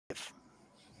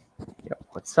Yo,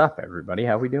 what's up, everybody?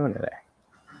 How we doing today?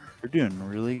 We're doing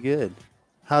really good.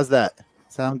 How's that?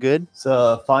 Sound good? It's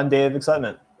a fun day of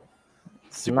excitement.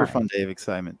 Super fun day of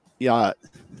excitement. Yeah,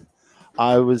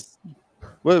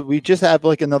 we just have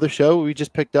like another show we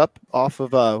just picked up off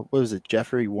of what was it,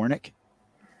 Jeffrey Warnick?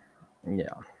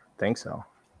 Yeah, think so.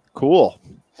 Cool.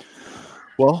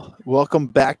 Well, welcome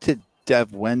back to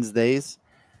Dev Wednesdays,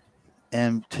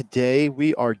 and today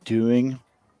we are doing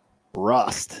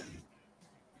Rust.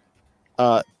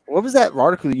 What was that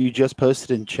article you just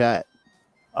posted in chat?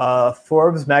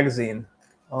 Forbes magazine.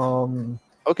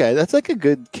 Okay, that's like a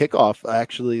good kickoff.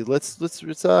 Actually, let's do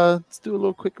a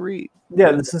little quick read.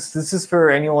 Yeah, this is for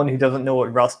anyone who doesn't know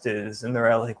what Rust is, and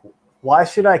they're like, why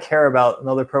should I care about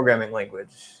another programming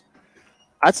language?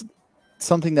 That's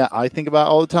something that I think about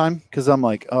all the time because I'm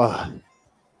like, oh,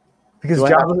 because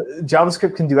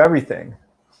JavaScript can do everything.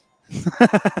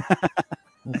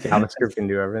 JavaScript can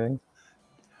do everything.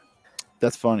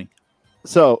 That's funny.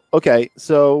 So, okay.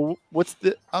 So what's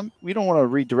the, we don't want to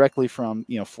read directly from,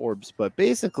 Forbes, but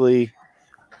basically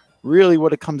really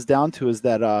what it comes down to is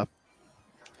that,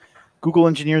 Google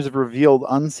engineers have revealed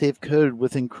unsafe code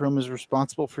within Chrome is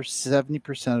responsible for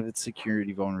 70% of its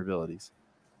security vulnerabilities.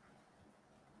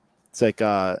 It's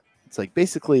like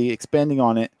basically expanding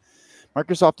on it.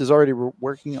 Microsoft is already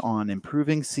working on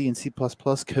improving C and C++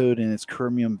 code in its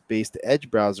Chromium-based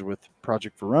Edge browser with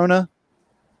Project Verona,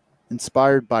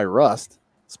 inspired by Rust.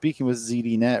 Speaking with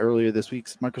ZDNet earlier this week,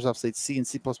 Microsoft states C and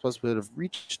C++ would have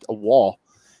reached a wall,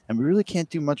 and we really can't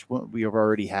do much what we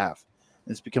already have.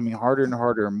 And it's becoming harder and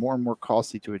harder and more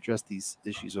costly to address these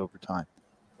issues over time.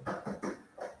 But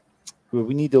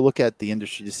we need to look at the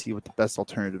industry to see what the best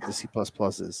alternative to C++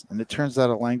 is. And it turns out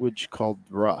a language called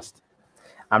Rust.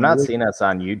 I'm not seeing us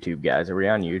on YouTube, guys. Are we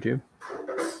on YouTube?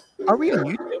 Are we on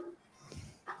YouTube?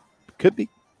 Could be.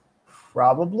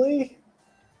 Probably.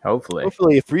 Hopefully,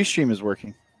 if Restream is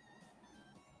working.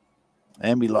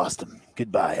 And we lost him.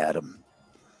 Goodbye, Adam.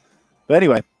 But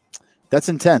anyway, that's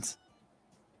intense.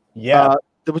 Yeah.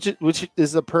 Which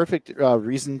is a perfect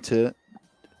reason to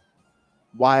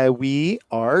why we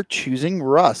are choosing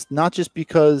Rust. Not just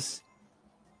because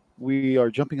we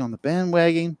are jumping on the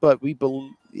bandwagon, but we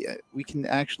can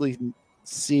actually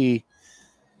see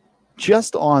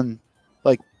just on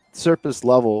like surface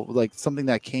level, like something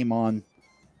that came on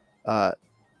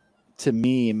to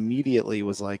me immediately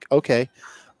was like, okay,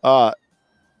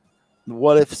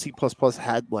 what if C++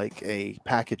 had like a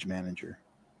package manager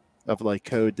of like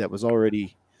code that was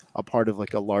already a part of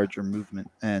like a larger movement,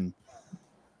 and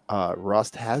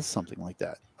Rust has something like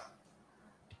that.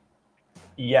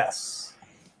 Yes.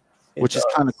 Which is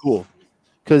kind of cool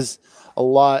because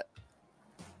I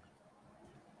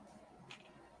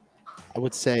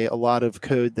would say a lot of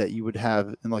code that you would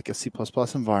have in like a C++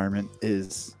 environment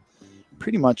is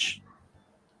pretty much,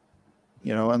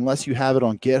 unless you have it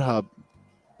on GitHub,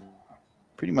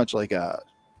 pretty much like a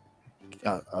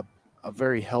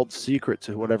very held secret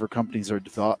to whatever companies are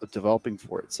developing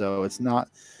for it. So it's not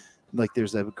like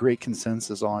there's a great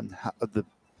consensus on how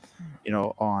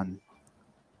on,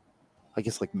 I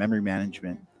guess, like memory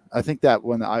management. I think that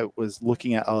when I was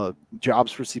looking at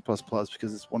jobs for C++,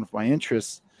 because it's one of my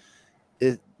interests,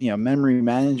 memory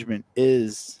management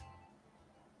is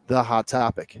the hot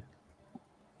topic.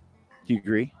 Do you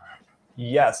agree?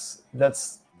 Yes,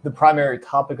 that's the primary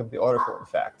topic of the article, in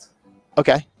fact.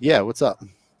 Okay. Yeah, what's up?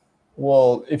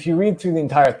 Well, if you read through the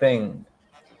entire thing,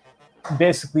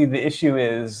 basically the issue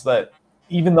is that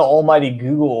even the almighty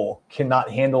Google cannot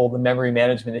handle the memory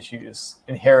management issues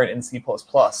inherent in C++.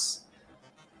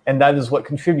 And that is what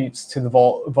contributes to the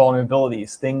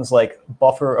vulnerabilities, things like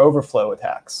buffer overflow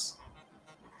attacks.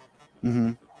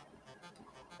 Mm-hmm.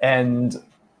 And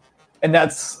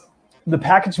that's, the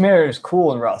package manager is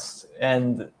cool in Rust,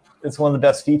 and it's one of the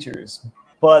best features.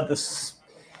 But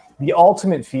the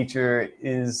ultimate feature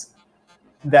is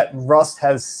that Rust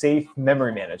has safe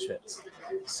memory management.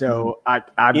 So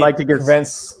I'd like to give... It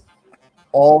prevents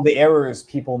all the errors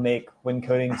people make when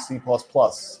coding C++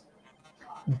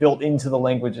 built into the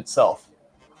language itself.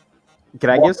 Can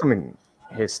I give some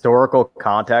historical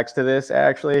context to this,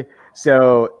 actually?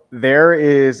 So there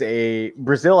is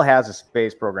Brazil has a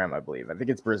space program, I believe. I think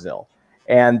it's Brazil.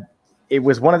 And it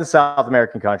was one of the South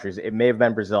American countries. It may have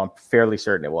been Brazil. I'm fairly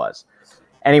certain it was.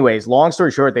 Anyways, long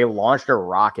story short, they launched a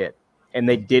rocket, and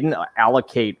they didn't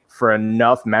allocate for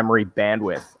enough memory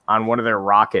bandwidth on one of their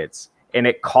rockets, and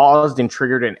it caused and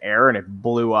triggered an error, and it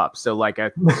blew up. So like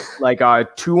a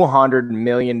 $200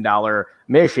 million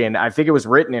mission, I think it was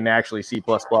written in actually C++,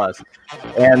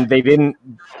 and they didn't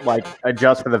like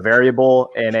adjust for the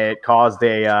variable, and it caused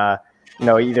a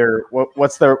either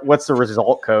what's the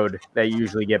result code that you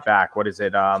usually get back? What is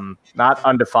it? Not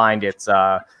undefined. It's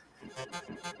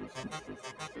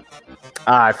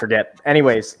I forget.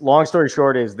 Anyways, long story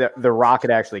short is that the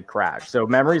rocket actually crashed. So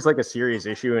memory is like a serious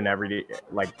issue in every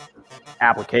like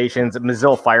applications.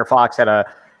 Mozilla Firefox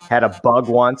had a bug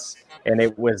once, and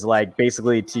it was like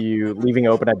basically to leaving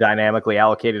open a dynamically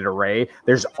allocated array.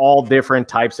 There's all different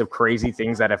types of crazy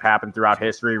things that have happened throughout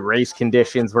history. Race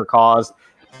conditions were caused,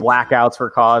 blackouts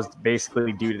were caused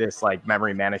basically due to this like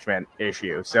memory management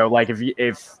issue. So like if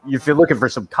you're looking for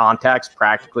some context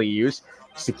practically used,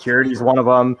 security is one of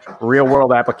them. Real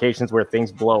world applications where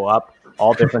things blow up,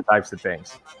 all different types of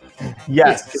things.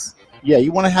 Yes. Yeah,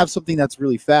 you want to have something that's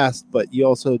really fast, but you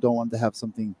also don't want to have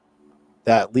something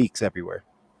that leaks everywhere.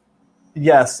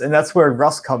 Yes, and that's where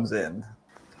Rust comes in.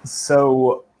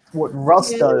 So what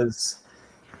Rust does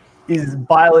is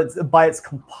by its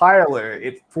compiler,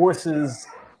 it forces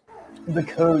the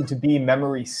code to be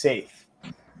memory safe.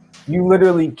 You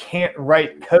literally can't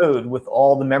write code with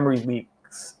all the memory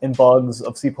leaks and bugs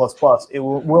of C++. It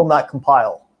will not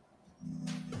compile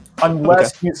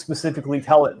unless you specifically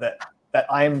tell it that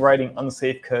I am writing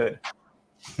unsafe code.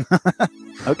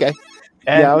 Okay.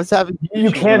 And yeah, I was having.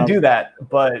 You can do that,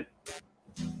 but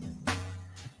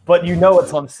you know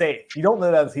it's unsafe. You don't know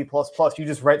that in C++. You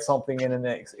just write something and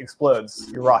it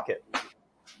explodes your rocket.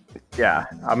 Yeah,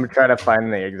 I'm gonna try to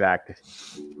find the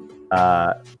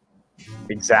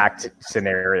exact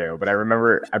scenario, but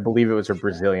I believe it was a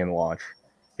Brazilian launch.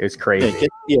 It was crazy.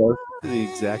 Yeah, the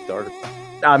exact article.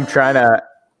 I'm trying to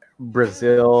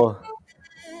Brazil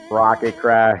rocket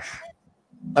crash.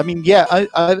 I mean, yeah,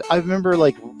 I remember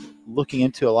like looking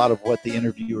into a lot of what the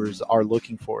interviewers are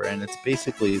looking for, and it's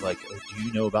basically like, do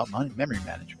you know about memory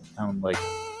management? I'm like,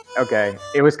 okay,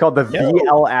 it was called the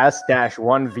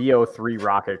VLS-1 VO3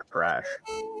 rocket crash.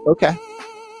 Okay,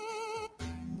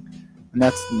 and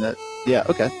that's yeah,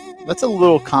 okay, that's a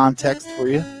little context for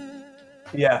you.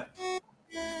 Yeah.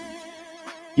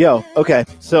 Yo, okay,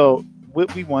 so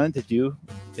what we wanted to do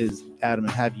is, Adam,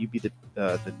 and have you be the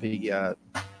big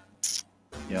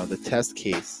the test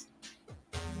case.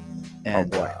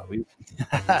 And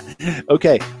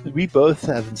okay, we both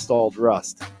have installed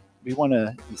Rust. We want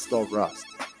to install Rust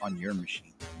on your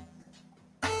machine.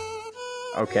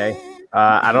 Okay.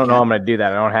 I don't know how I'm going to do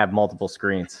that. I don't have multiple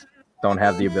screens. Don't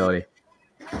have the ability.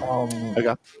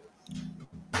 Okay.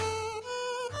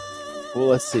 Well,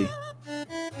 let's see.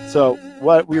 So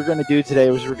what we're going to do today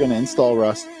was we're going to install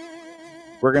Rust.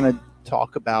 We're going to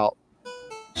talk about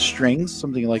strings,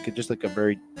 something like just like a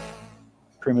very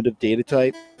primitive data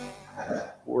type.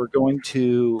 We're going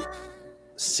to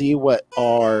see what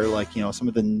are some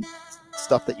of the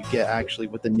stuff that you get actually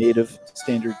with the native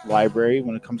standard library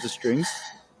when it comes to strings.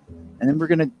 And then we're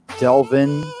going to delve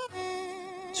in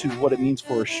to what it means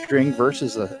for a string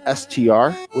versus a str,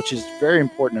 which is very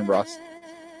important in Rust.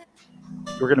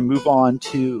 We're going to move on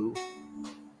to,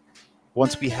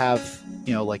 once we have,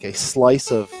 like a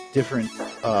slice of different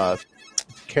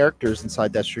characters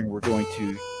inside that string, we're going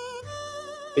to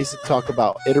basically talk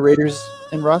about iterators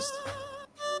in Rust.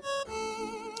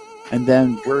 And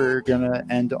then we're going to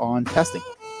end on testing.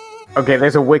 Okay,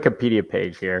 there's a Wikipedia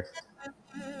page here.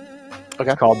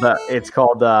 Okay. It's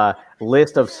called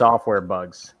List of Software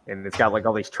Bugs, and it's got like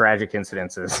all these tragic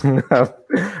incidences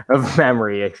of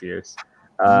memory issues.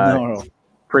 No.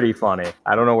 Pretty funny.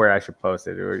 I don't know where I should post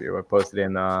it. Do I post it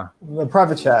in the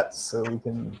private chat so we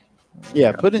can?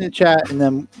 Yeah, put it in the chat, and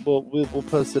then we'll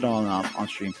post it on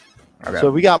stream. Okay. So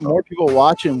we got more people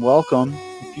watching. Welcome.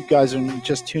 If you guys are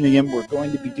just tuning in, we're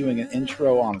going to be doing an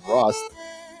intro on Rust,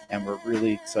 and we're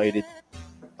really excited.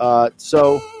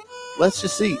 So let's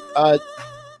just see.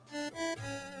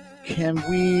 Can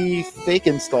we fake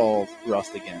install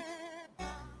Rust again?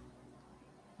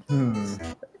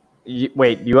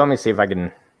 Wait, you want me to see if I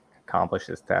can accomplish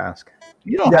this task?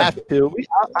 You don't have to.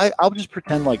 I'll just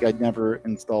pretend like I'd never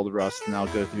installed Rust, and I'll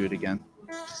go through it again.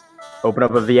 Just open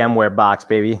up a VMware box,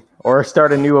 baby. Or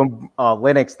start a new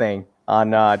Linux thing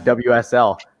on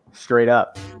WSL, straight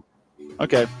up.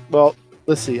 Okay, well,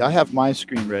 let's see. I have my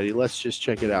screen ready. Let's just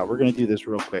check it out. We're going to do this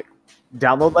real quick.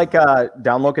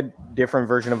 Download a different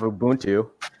version of Ubuntu.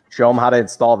 Show them how to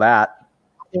install that.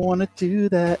 I want to do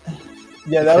that.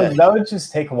 Yeah, that would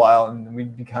just take a while, and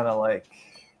we'd be kind of like...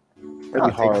 That'd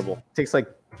be horrible. It takes like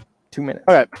 2 minutes.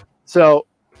 All right, so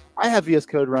I have VS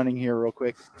Code running here real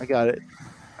quick. I got it.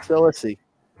 So let's see.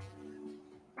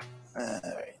 All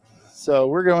right. So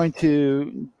we're going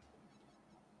to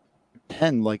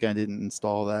pretend like I didn't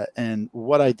install that. And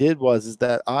what I did is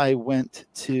that I went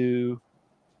to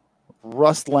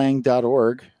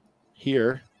rustlang.org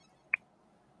here.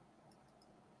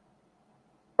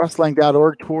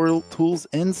 rustlang.org tools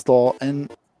install.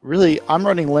 And really, I'm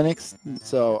running Linux,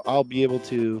 so I'll be able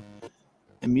to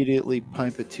immediately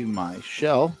pipe it to my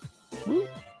shell.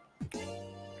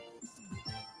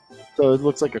 So it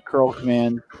looks like a curl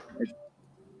command,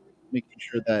 making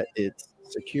sure that it's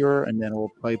secure, and then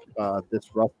we'll pipe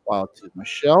this Rust file to my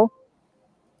shell.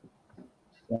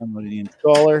 Download the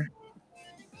installer.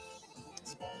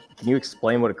 Can you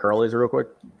explain what a curl is real quick?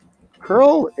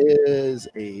 Curl is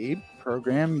a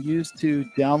program used to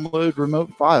download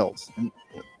remote files. And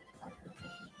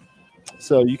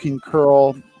so you can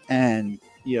curl, and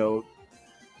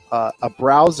a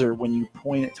browser, when you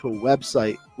point it to a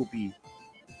website,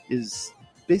 is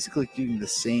basically doing the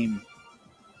same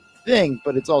thing,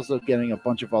 but it's also getting a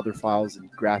bunch of other files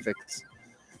and graphics.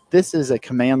 This is a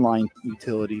command line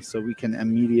utility, so we can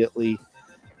immediately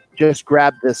just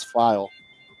grab this file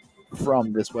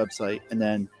from this website, and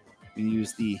then we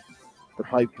use the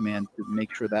pipe command to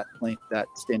make sure that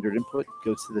standard input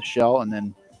goes to the shell and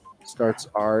then starts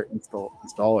our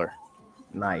installer.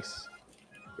 Nice.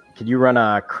 Could you run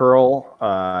a curl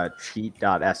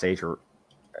cheat.sh or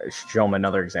show them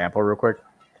another example real quick?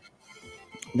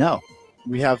 No,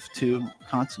 we have to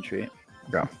concentrate.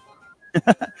 Go.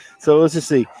 So let's just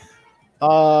see.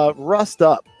 Rust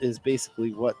up is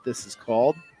basically what this is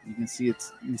called. You can see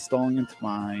it's installing into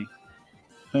my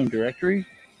home directory,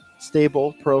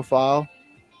 stable profile.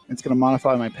 It's going to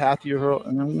modify my path URL,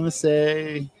 and I'm going to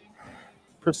say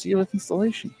proceed with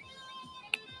installation.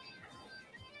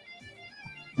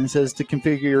 And it says to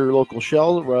configure your local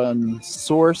shell, run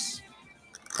source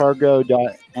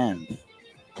cargo.env,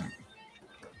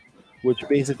 which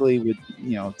basically would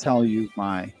tell you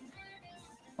my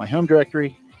home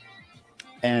directory,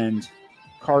 and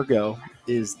cargo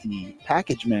is the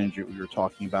package manager we were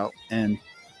talking about, and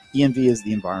env is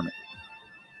the environment.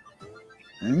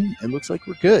 And it looks like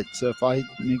we're good. So if I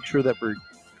make sure that we're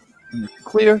in the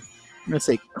clear, I'm going to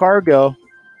say cargo.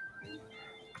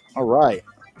 All right.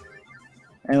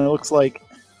 And it looks like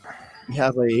we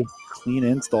have a clean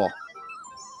install.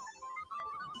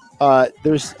 I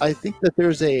think that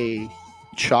there's a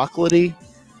chocolatey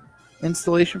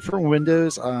installation for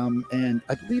Windows, and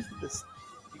I believe you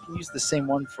can use the same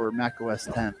one for Mac OS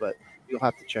 10, but you'll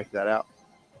have to check that out.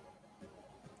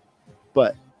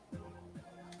 But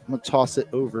I'm going to toss it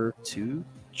over to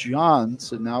John.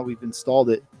 So now we've installed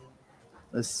it.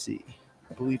 Let's see.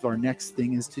 I believe our next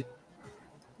thing is to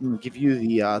give you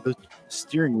the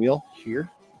steering wheel here.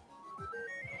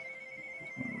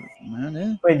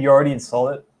 Wait, you already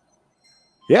installed it?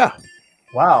 Yeah.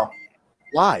 Wow.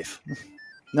 Live.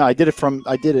 No, I did it from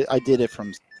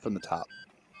the top.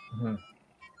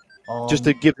 Mm-hmm. Just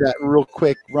to give that real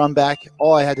quick run back,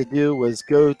 all I had to do was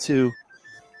go to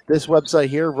this website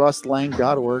here,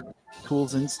 rustlang.org,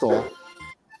 tools install.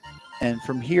 And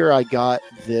from here, I got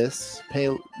this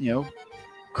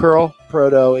curl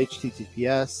proto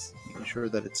HTTPS, making sure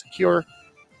that it's secure.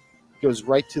 Goes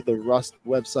right to the Rust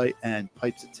website and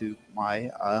pipes it to my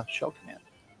shell command.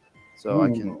 So I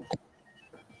can.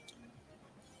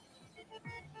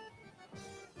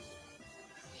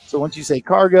 So once you say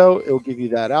cargo, it'll give you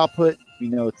that output. We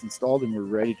know it's installed and we're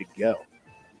ready to go.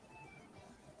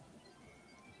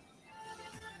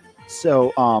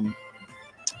 So,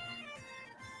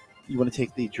 you want to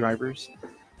take the drivers?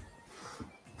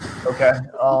 Okay.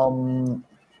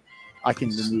 I can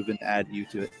remove and add you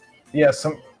to it. Yeah.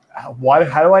 How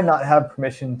do I not have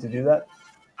permission to do that?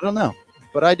 I don't know,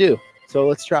 but I do. So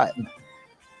let's try it.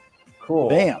 Cool.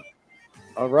 Bam.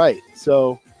 All right.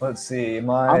 So let's see. I'm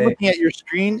looking at your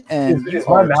screen, and is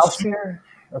my mouse here?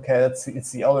 Okay,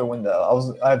 it's the other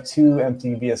window. I have two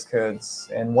empty VS codes,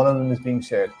 and one of them is being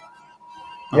shared.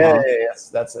 Yeah, yes,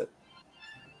 that's it.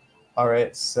 All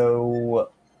right,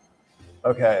 so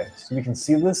okay, so we can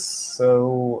see this.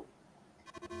 So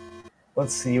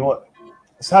let's see So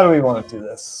how do we want to do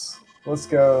this? Let's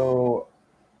go.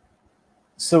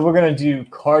 So we're going to do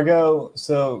cargo.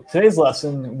 So today's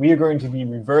lesson, we are going to be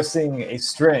reversing a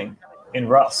string in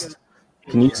Rust.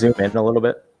 Can you zoom in a little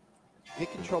bit?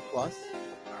 Hit Control Plus.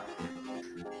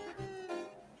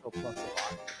 Control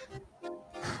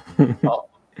Plus. Oh,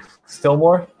 still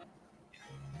more?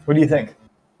 What do you think?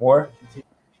 More?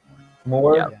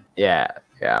 More? Yeah,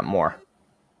 more.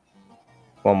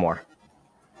 One more.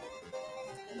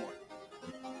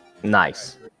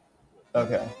 Nice.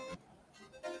 Okay.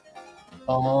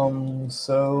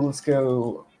 So let's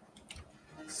go.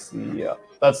 Let's see. Yeah,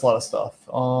 that's a lot of stuff.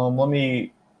 Let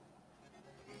me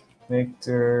make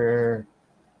their.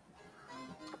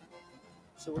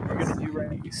 So what we're gonna do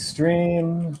right now?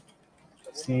 Stream,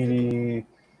 CD,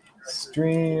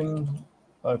 stream.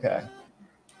 Okay.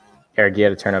 Eric, you got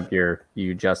to turn up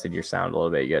you adjusted your sound a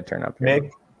little bit. You got to turn up your.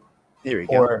 Mig? There we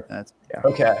Or- go. That's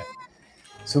Okay.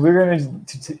 So we're going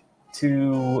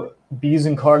to be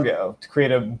using cargo to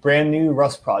create a brand new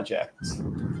Rust project.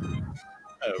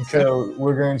 okay. So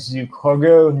we're going to do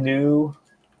cargo new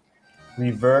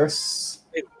reverse.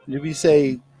 Did we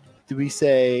say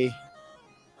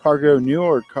cargo new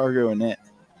or cargo init?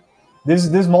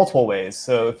 There's multiple ways.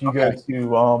 So if you go Okay.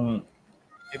 to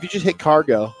If you just hit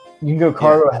cargo, you can go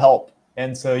cargo help,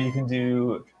 and so you can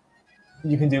do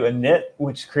init,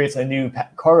 which creates a new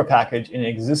cargo package in an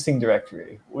existing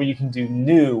directory, or you can do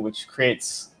new, which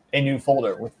creates a new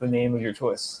folder with the name of your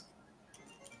choice.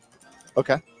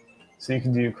 okay. So you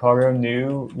can do cargo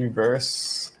new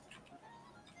reverse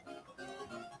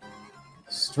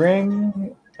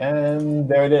string, and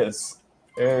there it is.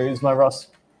 There is my Rust.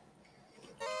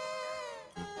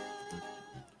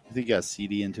 I think you got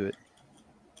CD into it.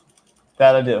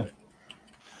 That I do.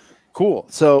 Cool.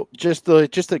 So just to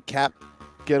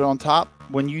get on top,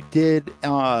 when you did,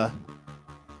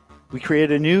 we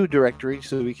created a new directory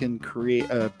so we can create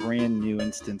a brand new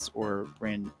instance or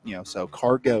so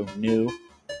cargo new,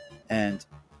 and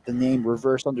the name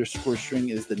reverse underscore string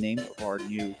is the name of our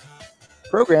new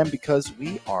program because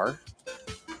we are.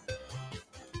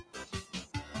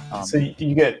 So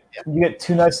you get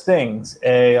two nice things.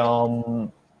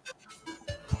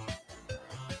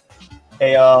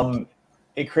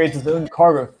 It creates its own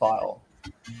cargo file,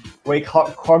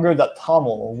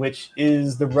 cargo.toml, which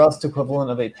is the Rust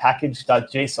equivalent of a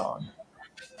package.json.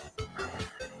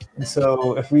 And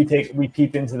so if we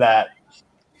peep into that,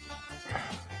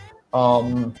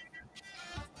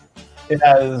 it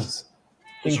has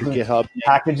includes GitHub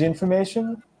package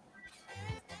information,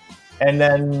 and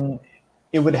then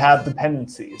it would have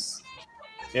dependencies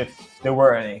if there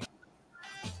were any.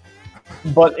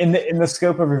 But in the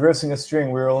scope of reversing a string,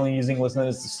 we're only using what's known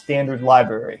as the standard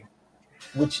library,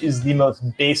 which is the most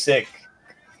basic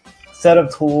set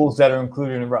of tools that are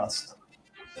included in Rust,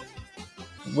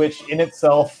 which in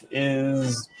itself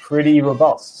is pretty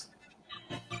robust.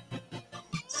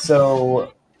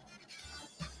 So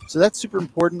that's super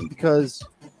important because,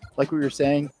 like we were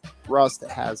saying, Rust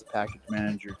has a package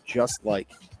manager just like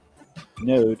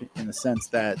Node in the sense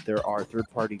that there are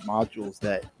third-party modules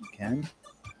that you can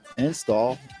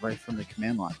install right from the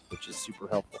command line, which is super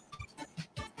helpful.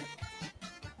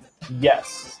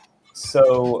 yes,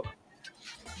 so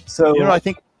I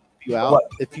think you out what?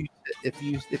 if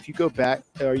you go back,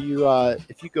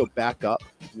 if you go back up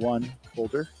one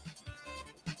folder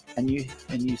and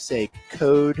you say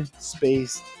code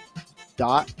space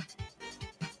dot,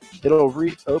 it'll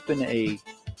reopen a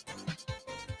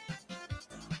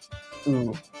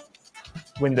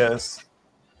Windows.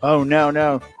 Oh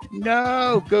no,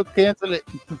 go cancel it.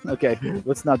 Okay,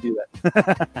 let's not do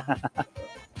that.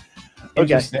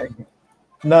 Interesting.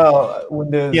 No,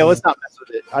 Windows. Yeah, let's not mess with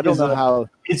it. I don't know how.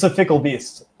 It's a fickle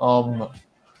beast.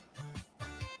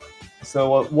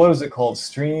 So what is it called?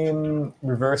 Stream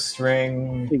reverse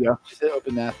string. There you go. Just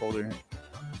open that folder.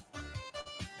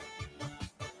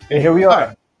 And here we are.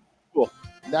 Right. Cool.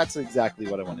 That's exactly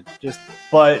what I wanted.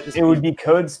 But it would be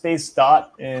code space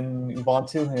dot in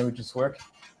Ubuntu, and it would just work.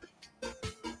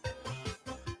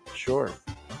 Sure.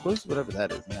 Close whatever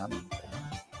that is. Yeah,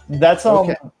 That's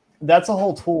Okay. That's a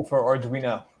whole tool for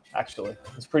Arduino. Actually,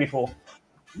 it's pretty cool.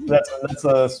 That's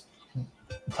a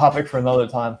topic for another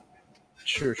time.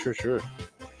 Sure.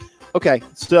 Okay,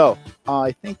 so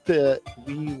I think that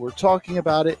we were talking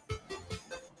about it.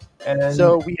 And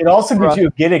So it also gives you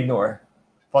a git ignore.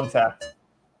 Fun fact.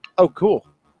 Oh, cool.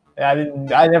 I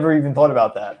never even thought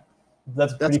about that.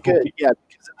 That's pretty cool. Good. Yeah,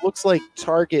 because it looks like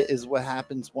target is what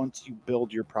happens once you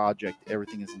build your project.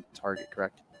 Everything is in target,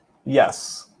 correct?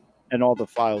 Yes. And all the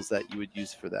files that you would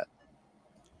use for that.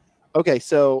 Okay,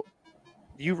 so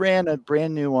you ran a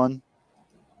brand new one,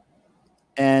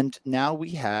 and now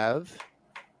we have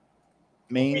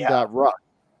main.rust.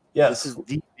 Yes. This is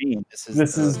the main.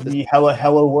 This is the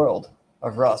hello world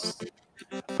of Rust.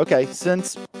 Okay,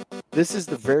 since this is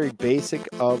the very basic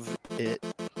of it,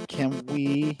 can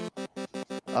we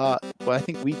what I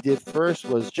think we did first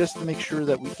was just to make sure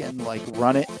that we can like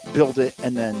run it, build it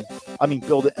and then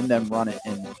run it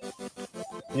in.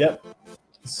 Yep.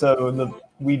 So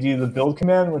we do the build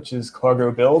command, which is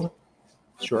cargo build.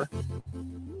 Sure.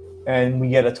 And we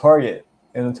get a target,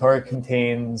 and the target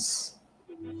contains,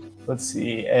 let's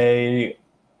see, a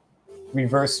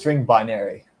reverse string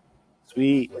binary.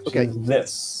 Sweet. Which Okay. is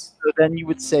this. So then you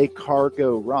would say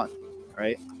cargo run,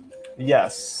 right?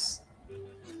 Yes.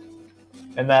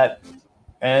 And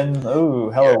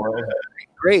hello world.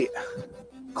 Great.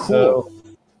 Cool. So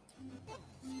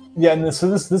Yeah, and so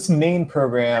this main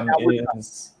program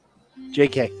is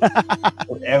JK.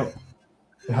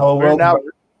 hello We're world. now,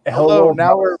 Hello world.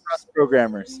 now we're Rust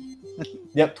programmers.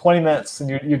 Yep, 20 minutes and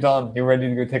you're done. You're ready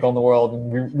to go take on the world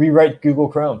and rewrite Google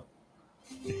Chrome.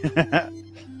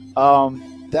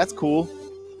 That's cool.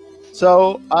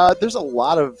 So there's a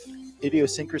lot of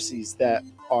idiosyncrasies that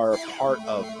are part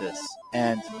of this.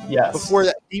 And Yes. before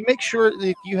that, do you make sure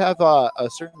that you have a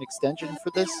certain extension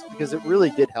for this? Because it really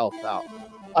did help out.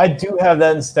 I do have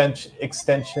that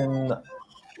extension. Can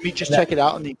we just check it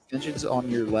out on the extensions on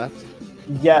your left?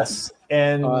 Yes,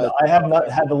 and I have not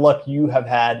had the luck you have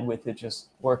had with it just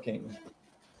working.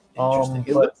 Interesting.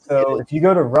 But so if you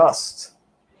go to Rust,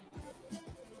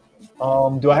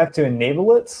 do I have to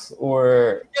enable it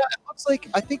or? Yeah, it looks like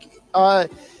I think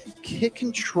hit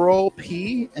Control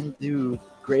P and do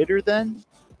greater than.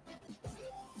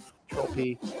 Control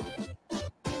P.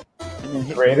 And then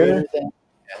hit greater than.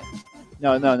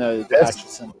 Yeah. No. The actual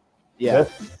symbol. Yeah.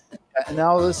 And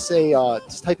now let's say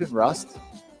just type in Rust,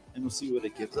 and we'll see what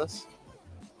it gives us.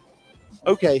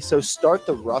 Okay, so start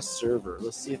the Rust server.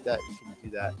 Let's see if that you can do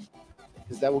that,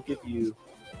 because that will give you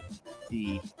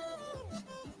the.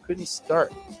 Couldn't you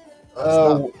start?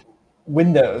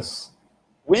 Windows.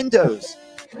 Windows.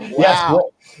 Wow.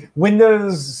 Yes,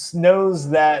 Windows knows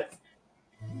that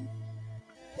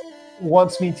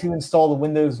wants me to install the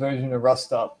Windows version of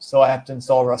Rust up, so I have to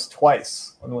install Rust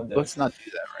twice on Windows. Let's not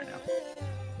do that right now.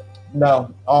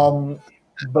 No.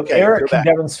 But Okay, Eric can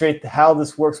demonstrate how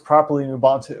this works properly in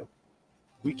Ubuntu.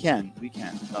 We can.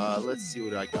 Let's see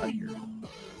what I got here.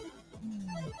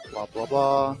 Blah, blah,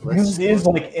 blah. This is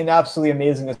like an absolutely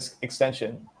amazing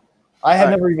extension. I had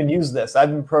never even used this. I've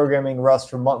been programming Rust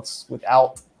for months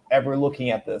without ever looking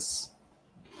at this.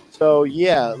 So,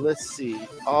 yeah, let's see.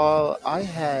 I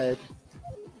had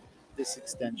this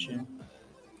extension.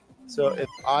 So if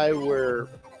I were...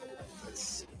 Let's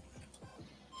see.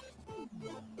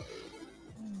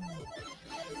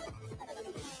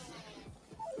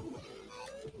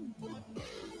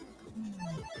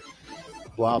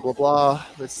 Blah, blah, blah.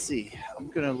 Let's see. I'm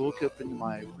going to look up in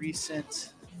my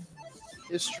recent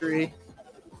history.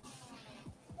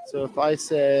 So if I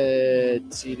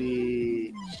said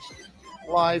cd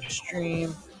live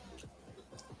stream,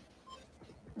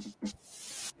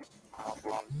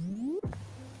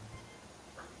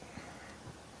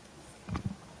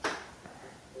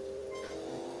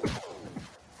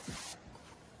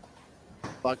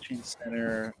 Blockchain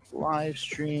Center live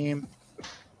stream,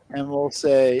 and we'll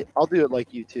say, I'll do it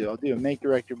like you too. I'll do a make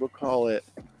directory. We'll call it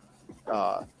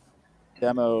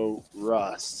demo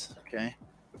Rust. Okay.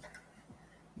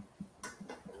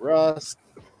 Rust.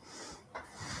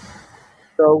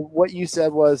 So what you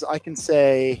said was I can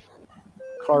say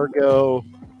cargo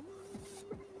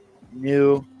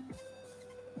new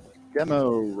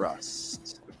demo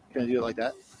Rust. Can I do it like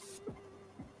that?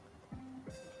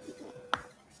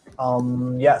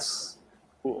 Yes.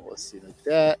 Cool. Let's see like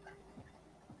that.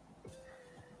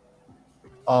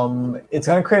 It's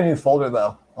going to create a new folder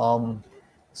though.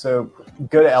 So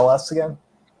go to ls again,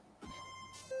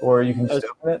 or you can just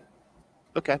open it.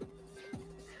 Okay.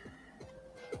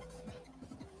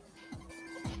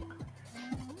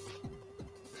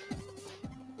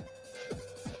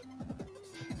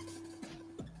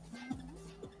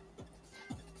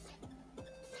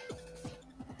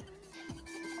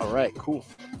 All right, cool.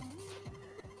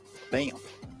 Bam.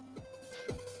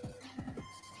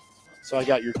 So I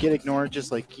got your get ignored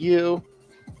just like you.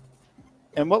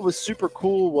 And what was super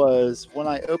cool was when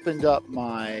I opened up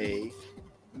my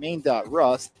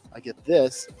main.rust, I get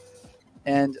this,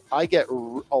 and I get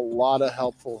a lot of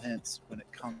helpful hints when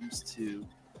it comes to.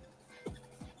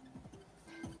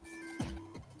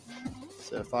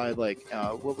 So if I like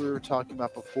what we were talking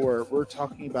about before, we're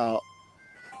talking about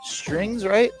strings,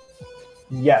 right?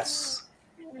 Yes.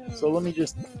 So let me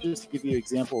just give you an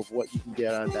example of what you can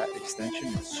get out of that extension.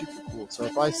 It's super cool. So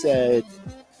if I said,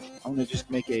 I'm going to just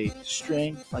make a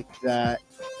string like that,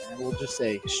 and we'll just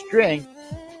say string,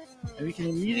 and we can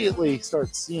immediately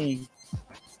start seeing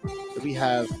that we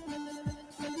have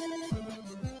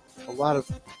a lot of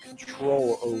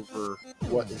control over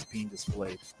what is being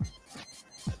displayed.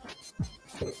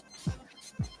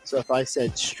 So if I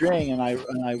said string and I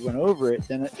went over it,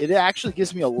 then it actually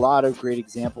gives me a lot of great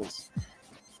examples.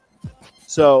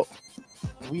 So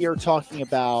we are talking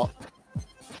about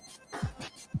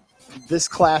this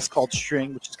class called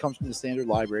string, which comes from the standard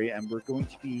library, and we're going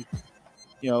to be,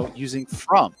 using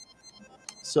from.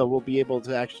 So we'll be able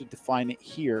to actually define it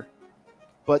here.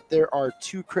 But there are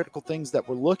two critical things that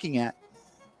we're looking at,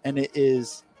 and it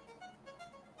is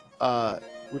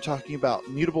we're talking about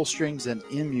mutable strings and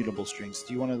immutable strings.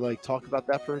 Do you want to like talk about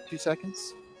that for 2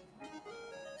 seconds?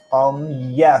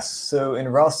 Yes. So in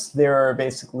Rust, there are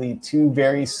basically two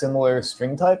very similar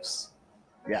string types.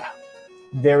 Yeah.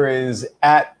 There is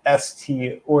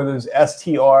 @st, or there's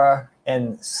str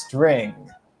and string.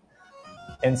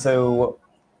 And so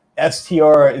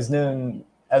str is known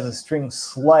as a string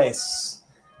slice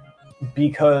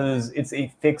because it's a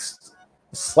fixed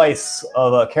slice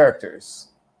of characters.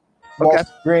 Okay. While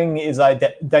string is a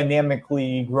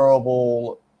dynamically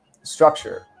growable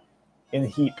structure in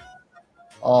heap.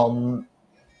 So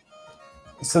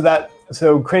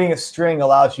creating a string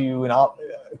allows you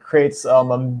creates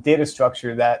a data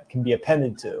structure that can be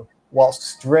appended to, while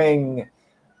string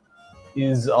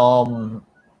is or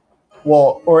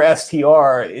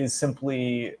str is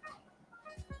simply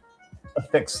a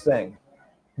fixed thing,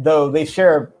 though they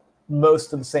share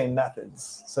most of the same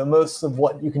methods. So most of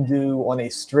what you can do on a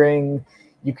string,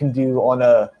 you can do on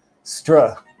a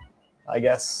str, I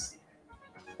guess,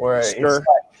 or a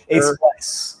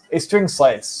slice, a string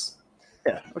slice.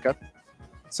 Yeah. Okay.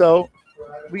 So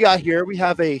we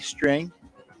have a string,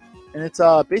 and it's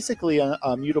basically a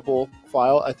mutable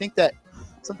file. I think that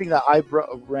something that I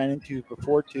ran into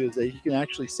before too is that you can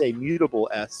actually say mutable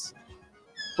s,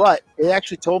 but it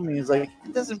actually told me is like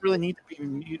it doesn't really need to be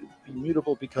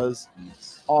mutable because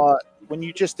when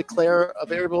you just declare a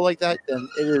variable like that, then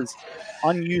it is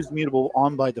unused mutable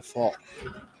on by default.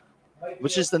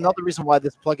 Which is another reason why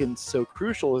this plugin is so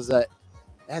crucial, is that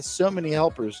it has so many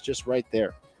helpers just right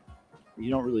there you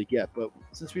don't really get. But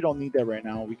since we don't need that right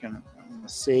now, we can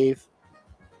save.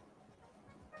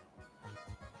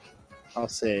 I'll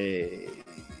say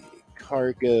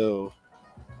cargo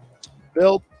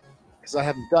build because I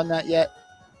haven't done that yet.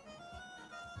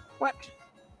 What?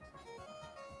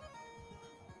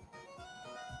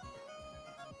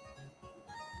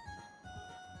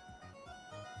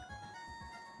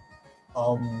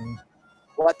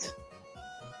 What?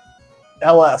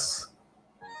 ls.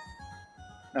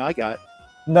 No, I got it.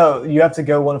 No, you have to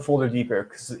go one folder deeper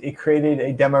because it created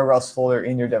a demo Rust folder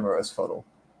in your demo Rust folder.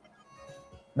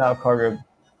 Now cargo.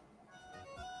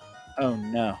 Oh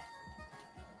no.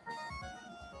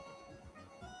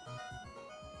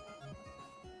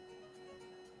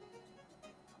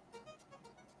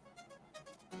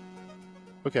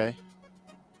 Okay.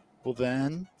 Well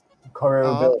then.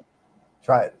 Cargo build.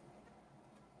 Try it.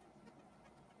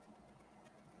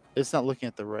 It's not looking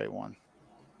at the right one.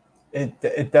 It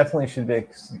definitely should be.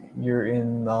 'Cause you're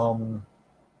in. No,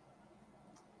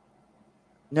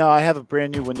 I have a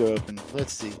brand new window open.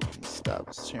 Let's see.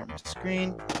 Stop sharing my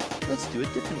screen. Let's do a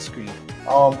different screen.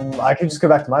 I can just go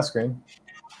back to my screen.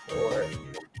 Or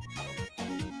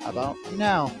how about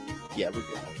now? Yeah, we're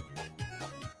good.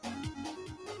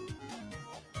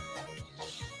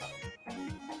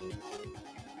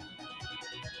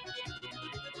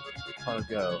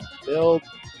 Cargo build.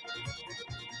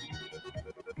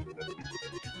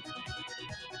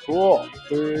 Cool.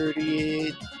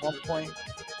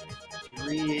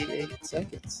 1.388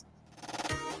 seconds.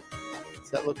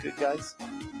 Does that look good, guys?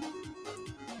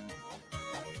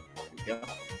 There we go.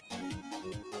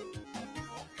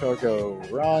 Cargo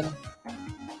run.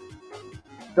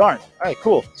 Darn. All right,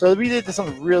 cool. So we did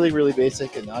something really, really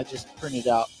basic, and I just printed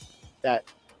out that.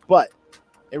 But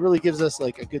it really gives us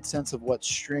like a good sense of what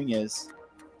string is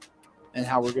and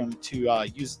how we're going to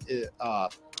use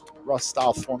Rust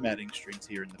style formatting strings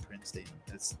here in the print statement.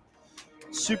 It's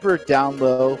super down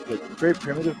low, but very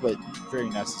primitive, but very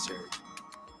necessary.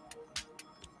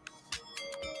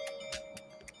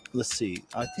 Let's see.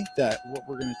 I think that what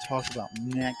we're going to talk about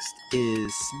next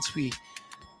is, since we,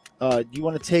 do you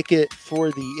want to take it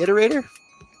for the iterator?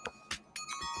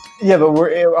 yeah, but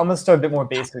I'm gonna start a bit more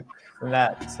basic than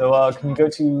that. So can you go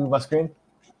to my screen?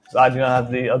 So I do not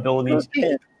have the ability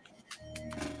to.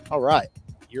 All right.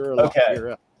 You're okay.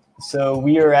 You're up. So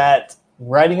we are at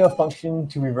writing a function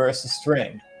to reverse a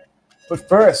string. But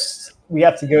first, we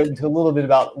have to go into a little bit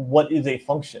about what is a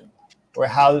function, or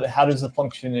how does a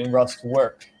function in Rust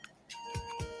work.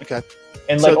 Okay.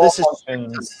 And so like all this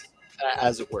functions, is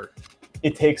as it were.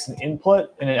 It takes an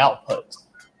input and an output.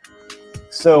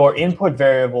 So our input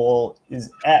variable is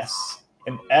s,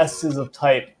 and s is of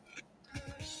type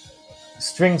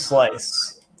string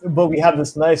slice. But we have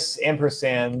this nice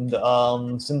ampersand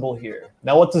symbol here.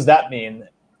 Now, what does that mean?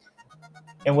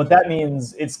 And what that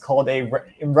means, it's called in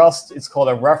Rust, it's called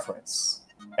a reference.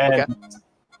 And, okay.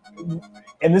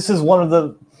 And this is one of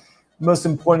the most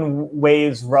important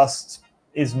ways Rust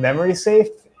is memory safe,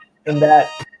 in that,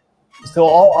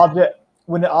 so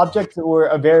when an object or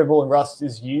a variable in Rust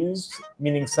is used,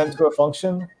 meaning sent to a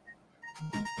function,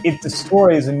 it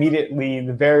destroys immediately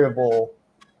the variable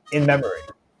in memory.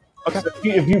 Okay. So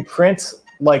if you print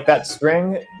like that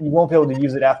string, you won't be able to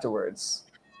use it afterwards.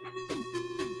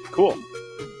 Cool.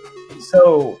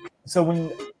 So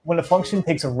when a function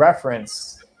takes a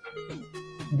reference,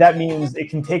 that means it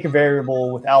can take a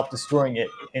variable without destroying it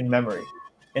in memory,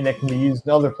 and it can be used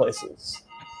in other places.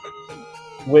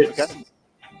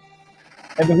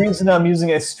 And the reason I'm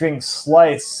using a string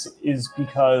slice is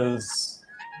because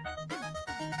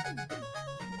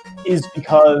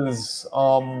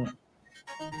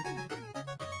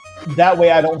that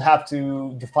way I don't have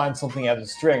to define something as a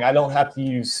string. I don't have to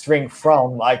use string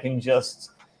from. I can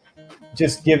just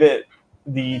give it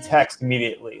the text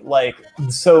immediately.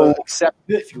 Except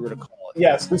if you were to call it.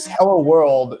 Yes, this hello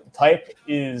world type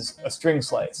is a string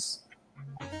slice.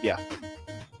 Yeah.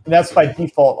 And that's by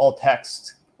default all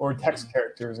text or text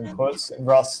characters in quotes, and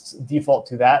Rust default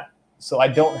to that. So I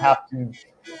don't have to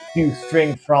do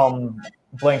string from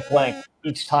blank blank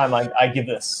each time I give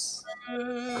this.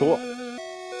 Cool.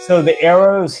 So the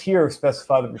arrows here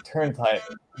specify the return type,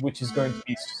 which is going to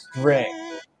be string.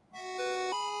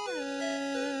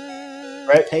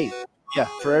 Right? Hey, yeah,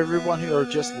 for everyone who are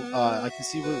just, I can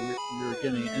see we're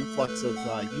getting an influx of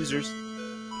users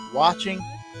watching.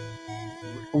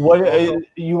 What are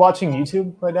you watching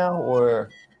YouTube right now, or?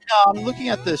 No, I'm looking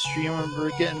at the stream and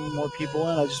we're getting more people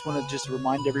in. I just want to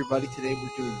remind everybody today we're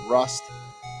doing Rust,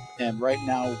 and right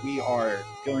now we are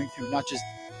going through not just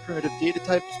primitive data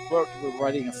types, but we're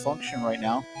writing a function right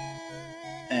now,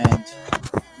 and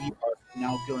we are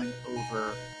now going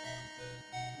over.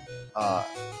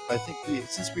 I think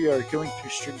since we are going through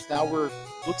strings now,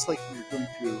 looks like we're going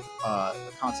through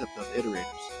the concept of iterators.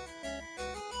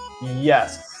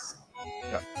 Yes.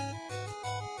 Okay.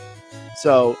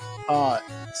 So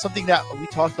something that we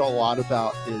talked a lot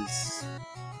about is,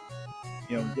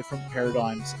 different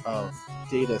paradigms of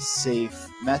data safe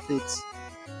methods.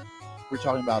 We're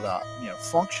talking about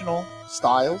functional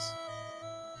styles,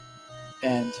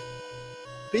 and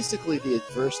basically the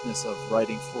adverseness of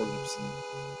writing for loops and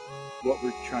what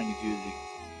we're trying to do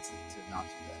to not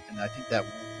do that. And I think that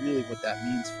really what that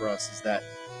means for us is that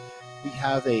we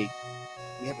have a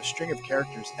string of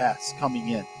characters S coming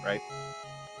in, right?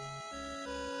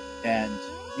 And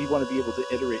we want to be able to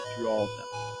iterate through all of them.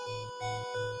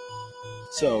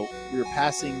 So we're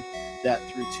passing that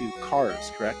through to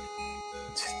cars, correct?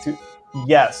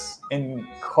 Yes, and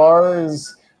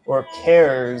cars or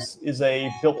chars is a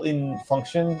built-in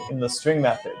function in the string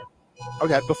method.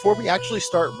 Okay, before we actually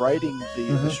start writing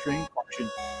the string function,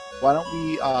 why don't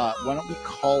we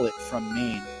call it from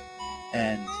main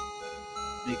and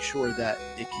make sure that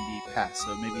it can be passed?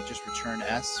 So maybe just return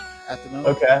S at the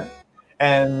moment. Okay,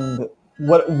 and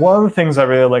one of the things I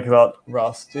really like about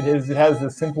Rust it has the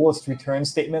simplest return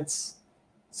statements.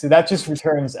 So that just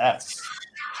returns S.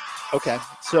 Okay,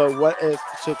 so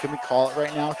can we call it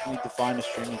right now? Can we define a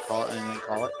string and call it and then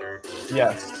call it?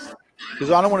 Yes.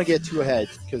 Because I don't want to get too ahead,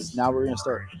 because now we're going to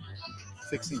start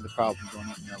fixing the problem. We don't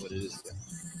even know what it is yet.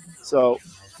 So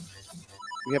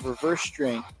we have reverse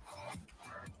string.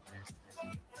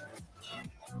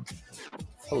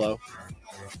 Hello.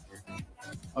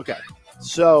 Okay,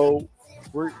 so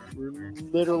we're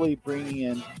literally bringing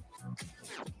in.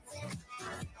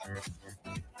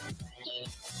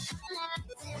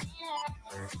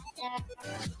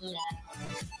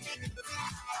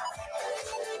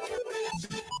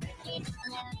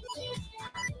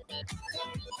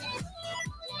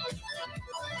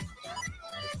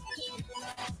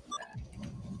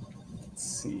 Let's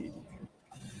see.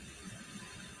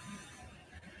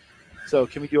 So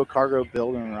can we do a cargo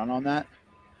build and run on that?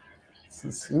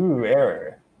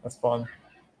 Error. That's fun.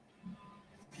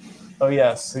 Oh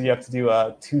yes, so you have to do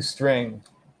a toString.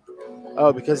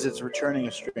 Oh, because it's returning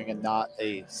a string and not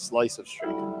a slice of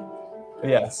string.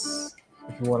 Yes,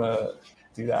 if you want to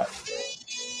do that.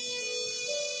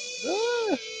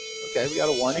 Okay, we got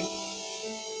a warning.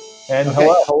 And okay.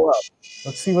 hello.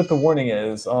 Let's see what the warning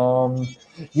is.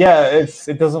 Yeah,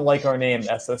 it doesn't like our name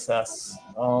SSS.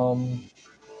 So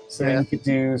you could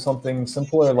do something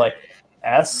simpler like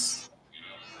S,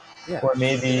 or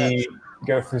maybe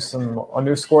go for some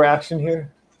underscore action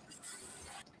here.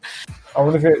 I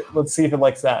wonder if let's see if it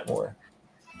likes that more.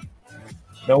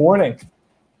 No warning.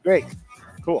 Great,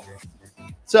 cool.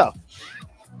 So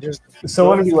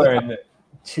what have you learned?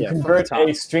 To convert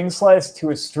a string slice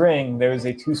to a string, there is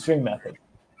a toString method.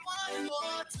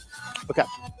 Okay.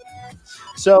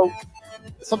 So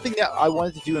something that I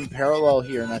wanted to do in parallel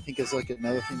here, and I think is like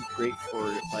another thing great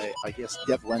for I guess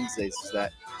Dev Wednesdays, is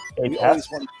that we always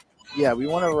want to,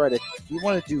 we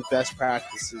want to do best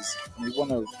practices. And we want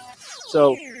to,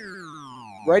 so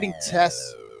writing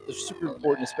tests is super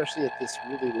important, especially at this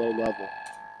really low level.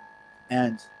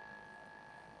 And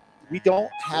we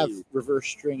don't have reverse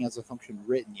string as a function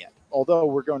written yet, although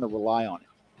we're going to rely on it.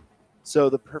 So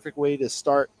the perfect way to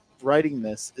start writing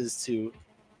this is to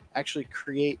actually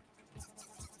create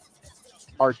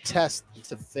our test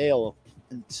to fail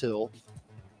until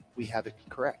we have it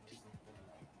correct.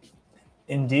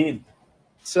 Indeed.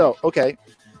 So, okay.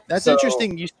 That's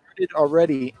interesting. You started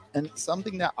already. And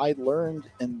something that I learned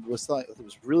and was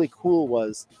really cool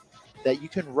was that you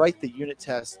can write the unit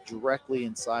test directly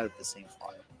inside of the same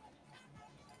file.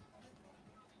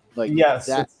 Like yes,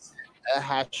 that a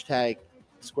hashtag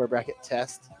square bracket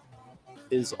test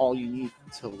is all you need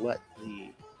to let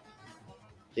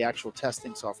the actual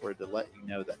testing software to let you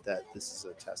know that this is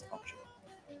a test function.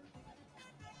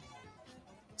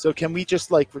 So can we just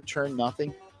like return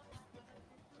nothing?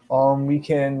 We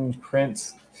can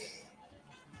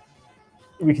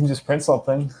just print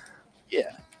something.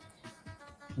 Yeah.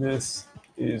 This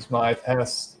is my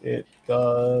test. It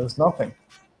does nothing.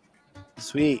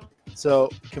 Sweet. So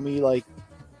can we like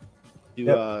do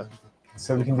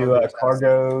so we can do a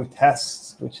cargo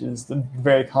test, which is the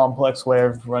very complex way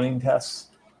of running tests.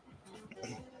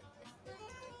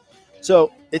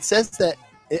 So it says that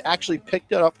it actually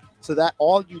picked it up, so that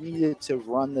all you needed to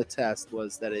run the test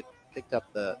was that it picked up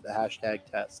the hashtag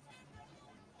test.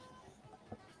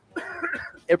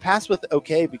 It passed with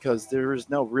okay because there was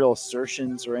no real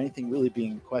assertions or anything really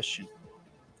being questioned.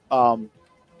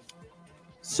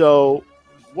 So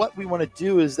what we want to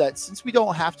do is that since we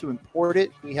don't have to import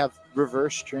it, we have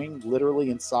reverse string literally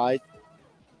inside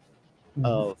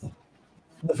of.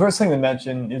 The first thing to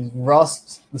mention is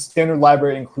Rust. The standard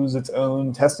library includes its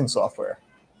own testing software.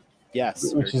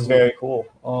 Yes, which is very cool.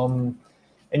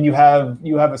 And you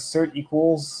have assert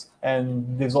equals, and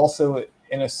there's also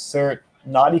an assert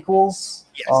not equals.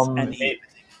 Yes, on NE.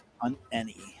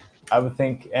 I would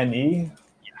think NE.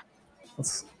 Yeah.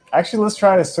 Let's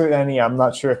try to assert NE. I'm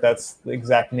not sure if that's the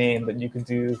exact name, but you could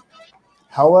do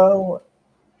hello.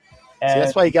 And see,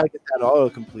 that's why you got to get that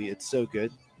autocomplete. It's so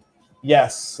good.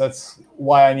 Yes, that's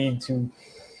why I need to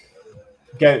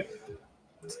get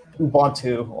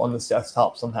Ubuntu on this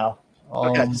desktop somehow.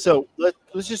 Okay, so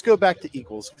let's just go back to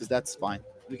equals because that's fine.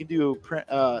 We can do print.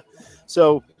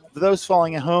 So for those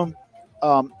following at home,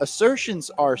 assertions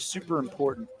are super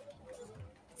important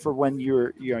for when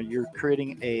you're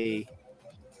creating a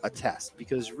test,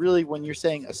 because really when you're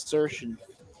saying assertion,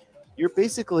 you're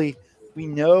basically, we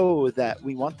know that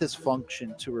we want this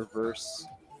function to reverse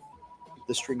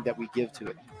the string that we give to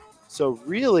it. So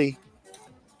really,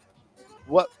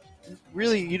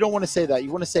 you don't want to say that.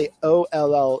 You want to say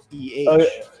OLLEH.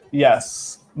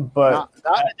 Yes, but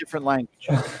not in a different language.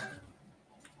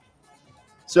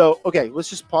 So, okay, let's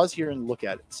just pause here and look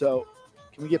at it. So,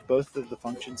 can we get both of the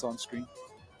functions on screen?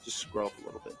 Just scroll up a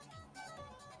little bit.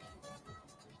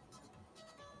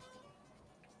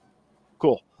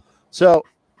 Cool. So,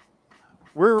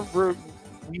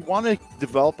 we want to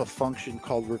develop a function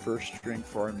called reverse string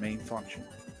for our main function.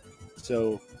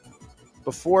 So,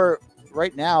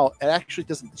 right now, it actually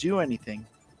doesn't do anything.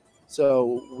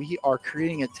 So we are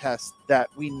creating a test that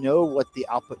we know what the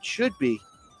output should be.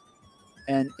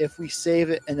 And if we save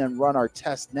it and then run our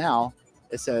test now,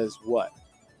 it says what?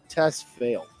 Test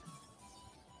failed.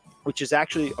 Which is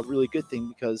actually a really good thing,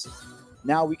 because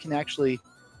now we can actually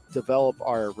develop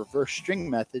our reverse string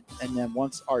method. And then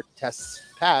once our tests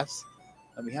pass,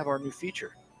 then we have our new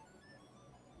feature.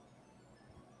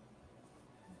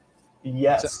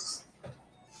 Yes.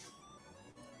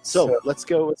 So let's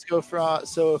go from,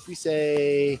 so if we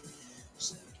say,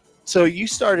 so you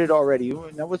started already.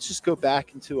 Now let's just go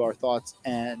back into our thoughts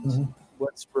and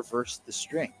let's reverse the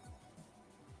string.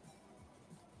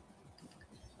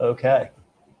 Okay.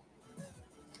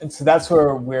 And so that's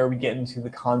where we get into the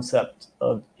concept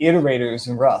of iterators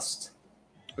in Rust.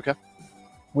 Okay.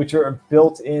 Which are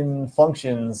built-in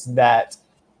functions that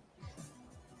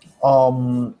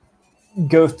go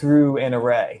through an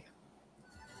array.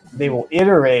 They will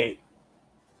iterate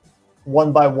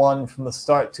one by one from the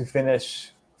start to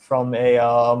finish from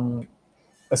a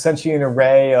essentially an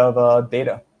array of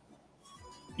data.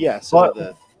 Yeah. So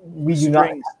but we do not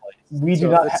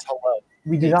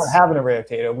have an array of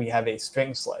data. We have a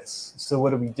string slice. So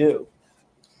what do?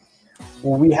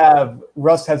 Well,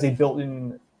 Rust has a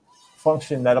built-in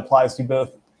function that applies to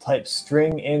both type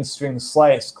string and string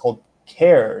slice called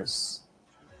chars.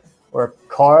 Or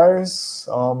cars.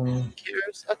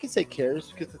 Chars. I can say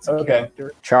chars because it's a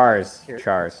character. Chars.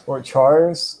 Or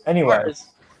chars. Anyway. Chars.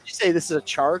 Did you say this is a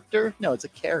character? No, it's a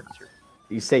character.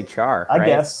 You say char, I right?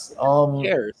 guess.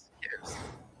 Chars.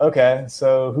 Okay,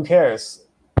 so who cares?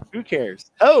 Who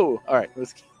cares? Oh, all right.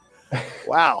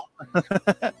 Wow.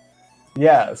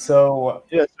 Yeah. So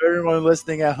Yeah, so everyone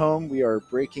listening at home, we are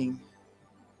breaking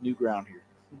new ground here.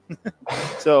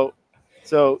 so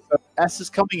S is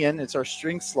coming in. It's our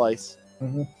string slice.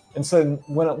 mhm. And so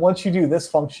once you do this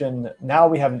function, now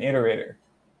we have an iterator.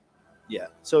 Yeah.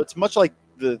 So it's much like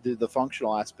the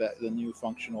functional aspect, the new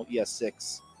functional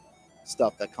ES6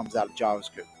 stuff that comes out of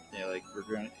JavaScript. Like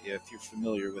if you're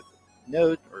familiar with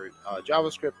Node or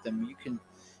JavaScript, then you can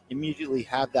immediately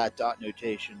have that dot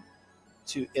notation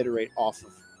to iterate off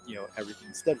of everything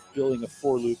instead of building a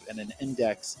for loop and an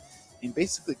index and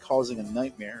basically causing a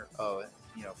nightmare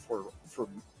for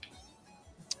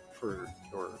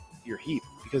your heap,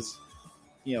 because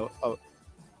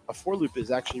a for loop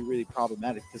is actually really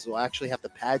problematic because it'll actually have to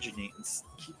paginate and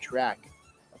keep track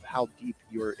of how deep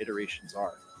your iterations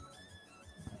are.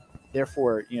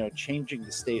 Therefore, changing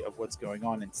the state of what's going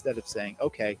on instead of saying,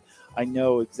 okay, I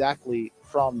know exactly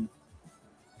from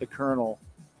the kernel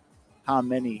how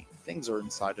many things are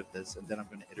inside of this, and then I'm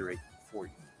going to iterate for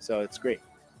you. So it's great.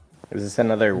 Is this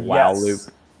another while loop,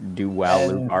 do while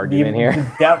loop argument here?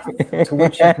 The depth to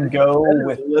which you can go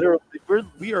with literally,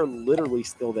 we are literally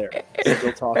still there,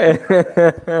 still talking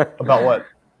about what?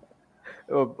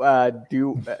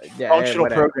 Functional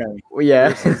programming.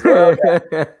 Yeah.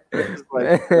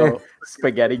 Like, so,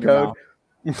 spaghetti code.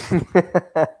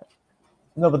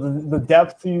 No, but the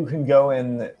depth you can go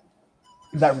in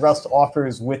that Rust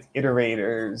offers with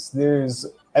iterators, there's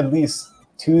at least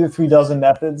 2 to 3 dozen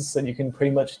methods that you can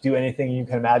pretty much do anything you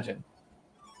can imagine.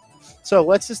 So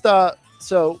let's just I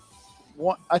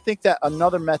think that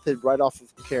another method right off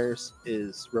of chars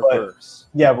is reverse.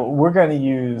 But we're going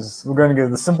to go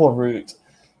the simple route,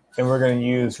 and we're going to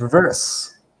use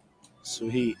reverse.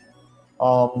 Sweet.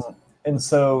 And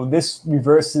so this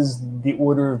reverses the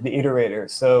order of the iterator.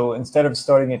 So instead of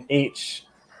starting at H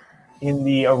in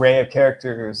the array of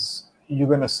characters, you're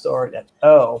going to start at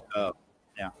O. Oh,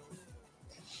 yeah.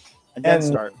 And then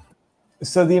start.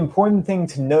 So the important thing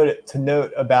to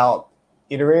note about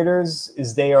iterators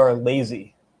is they are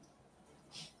lazy.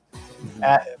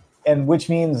 Mm-hmm. And which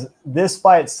means this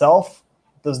by itself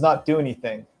does not do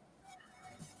anything.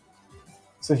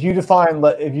 So if you define and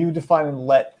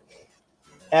let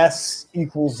S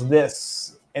equals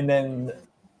this, and then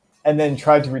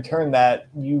try to return that,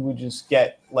 you would just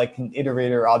get like an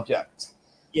iterator object.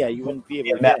 Yeah, you wouldn't be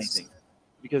able to get anything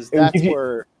because that's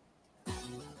where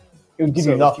it would give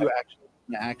you nothing. If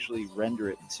you actually render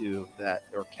it to that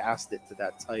or cast it to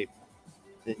that type,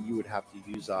 then you would have to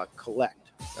use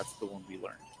collect. That's the one we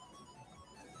learned.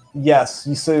 Yes.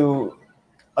 So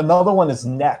another one is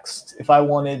next. If I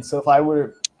were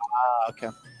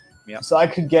okay. Yeah. So I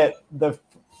could get the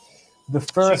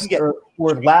first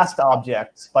or last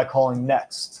object by calling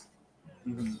next.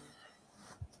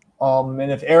 Mm-hmm.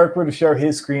 And if Eric were to share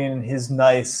his screen, his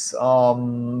nice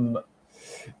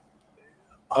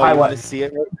highlight see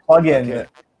it plugin, okay.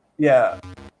 Yeah,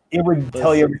 it would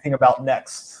tell you everything about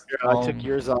next. Here, I took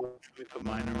yours off. Let me put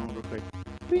mine on real quick.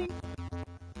 Bing.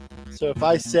 So if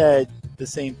I said the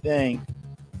same thing,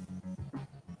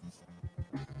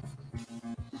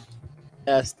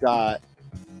 S dot.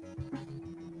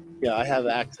 Yeah, I have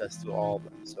access to all of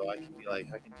them, so I can be like,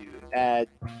 I can do add.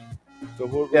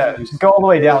 So just go all the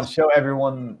way down, show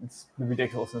everyone the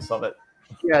ridiculousness of it.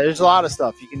 Yeah, there's a lot of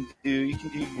stuff you can do. You can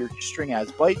do your string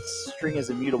as bytes, string as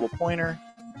a mutable pointer,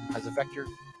 as a vector,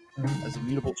 as a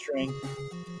mutable string,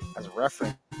 as a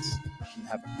reference. You can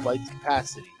have bytes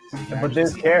capacity. So but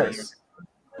there's chars.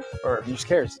 There's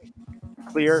chars.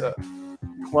 Clear,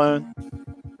 clone,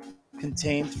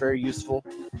 contains, very useful.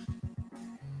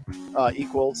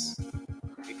 Equals,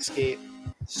 escape,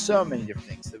 so many different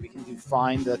things that we can do.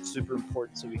 Find, that's super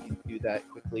important, so we can do that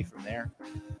quickly from there.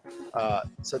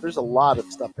 So there's a lot of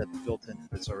stuff that's built into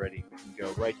this already. We can go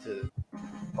right to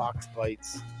box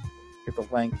bytes, get the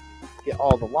length, get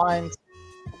all the lines,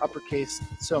 uppercase,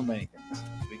 so many things.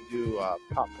 We can do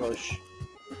pop push,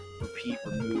 repeat,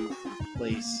 remove,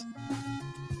 replace.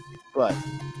 But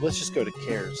let's just go to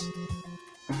chars.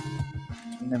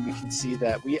 And then we can see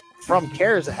that from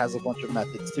chars it has a bunch of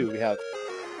methods too. We have,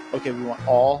 we want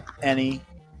all, any,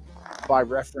 by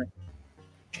reference,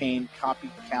 chain,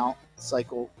 copy, count,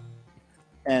 cycle,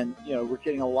 and we're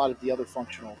getting a lot of the other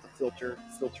functional, the filter,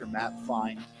 map,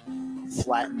 find,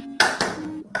 flatten,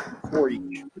 for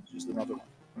each, which is another one.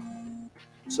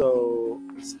 So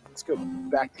let's go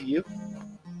back to you.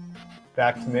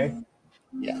 Back to me?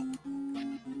 Yeah.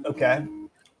 Okay.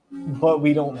 But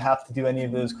we don't have to do any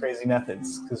of those crazy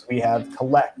methods because we have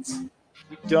collect.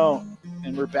 We don't,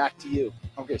 and we're back to you.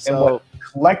 Okay, so and what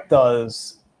collect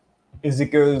does is it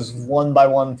goes one by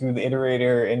one through the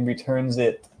iterator and returns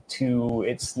it to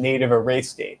its native array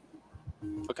state.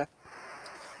 Okay.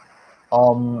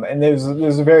 And there's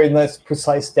a very nice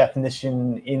precise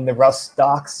definition in the Rust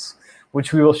docs,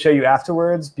 which we will show you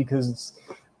afterwards, because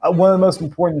one of the most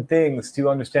important things to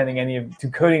understanding to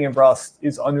coding in Rust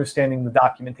is understanding the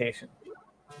documentation.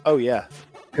 Oh yeah,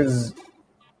 because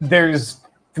there's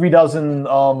 36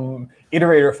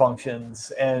 iterator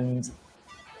functions, and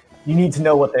you need to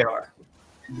know what they are.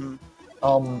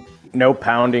 Mm-hmm. No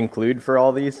pound include for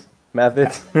all these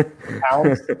methods.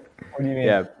 Pounds? What do you mean?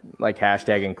 Yeah, like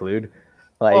hashtag include.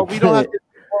 Like, well, we don't have to.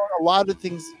 A lot of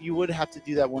things you would have to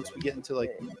do that once we get into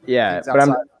like. Yeah, but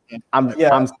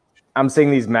I'm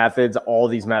saying these methods. All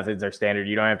these methods are standard.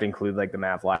 You don't have to include like the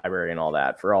math library and all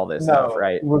that for all this stuff,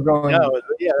 right? We're going. No,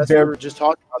 yeah, that's what we were just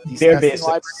talking about. These testing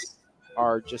libraries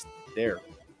are just there,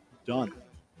 done.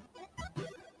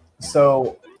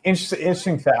 So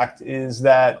interesting fact is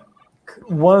that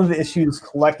one of the issues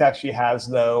Collect actually has,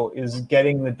 though, is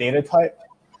getting the data type.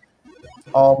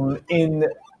 I'm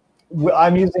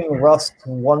using Rust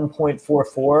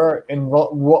 1.44 and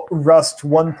Rust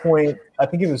 1. I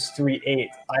think it was 3.8.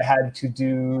 I had to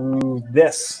do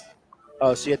this.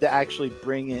 Oh, so you had to actually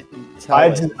bring it and tell I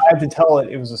had to tell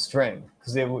it was a string,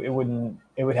 because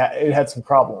it had some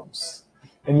problems,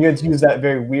 and you had to use that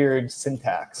very weird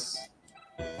syntax.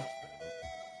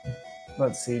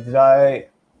 Let's see, did I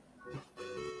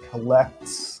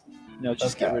collect? No,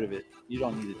 just get rid of it. You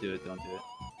don't need to do it. Don't do it.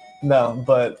 No,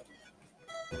 but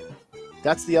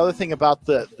that's the other thing about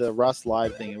the Rust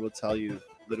Live thing. It will tell you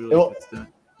literally what it's doing.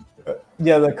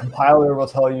 Yeah, the compiler will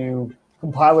tell you.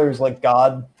 Compiler is like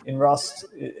God in Rust.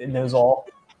 It knows all.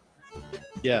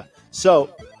 Yeah.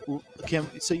 So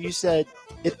you said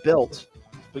it built,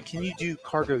 but can you do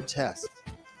cargo test?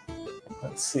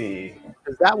 Let's see.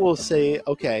 Because that will say,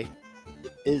 okay,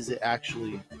 is it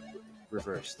actually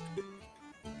reversed?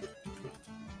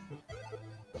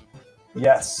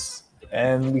 Yes,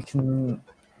 and we can.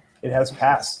 It has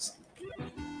passed.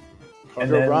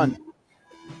 And then run.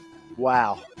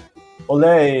 Wow.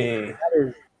 Olay.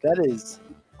 That is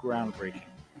groundbreaking.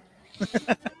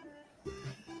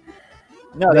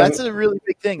 No, that's a really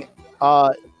big thing.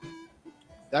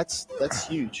 That's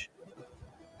huge.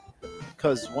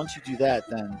 Because once you do that,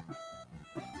 then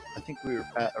I think we were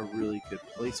at a really good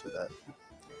place with that.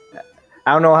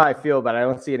 I don't know how I feel, but I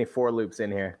don't see any for loops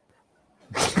in here.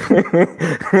 I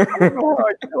don't know how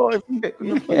I feel.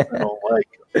 I don't like.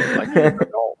 I can't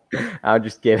know. I'm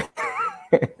just kidding.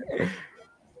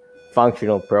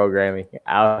 Functional programming.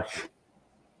 Ouch.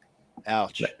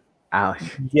 Ouch.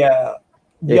 Ouch. Yeah.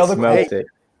 The other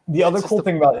It's cool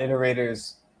thing about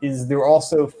iterators is they're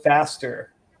also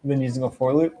faster than using a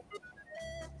for loop.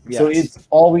 Yes. So it's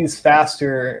always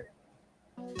faster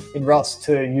in Rust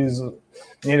to use an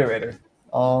iterator.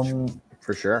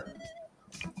 For sure.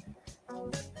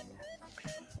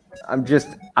 I'm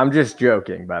just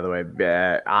joking, by the way.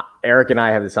 Eric and I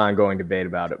have this ongoing debate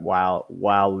about it, while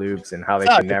loops and how they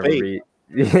should never be.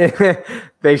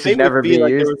 They should never be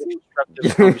like used.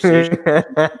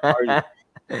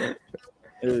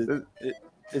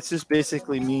 It's just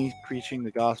basically me preaching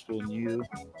the gospel and you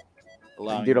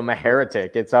allowing. Dude, I'm a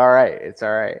heretic. It's all right. It's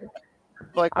all right.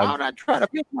 Like, why would I try to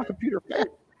make my computer fast?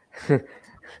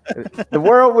 The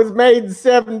world was made in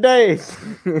 7 days.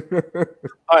 All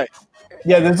right.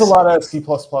 Yeah, there's a lot of C++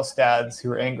 dads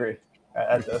who are angry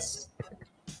at this.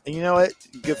 And you know what?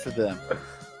 Good for them.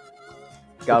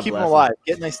 God keep bless them alive.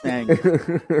 Get nice and angry.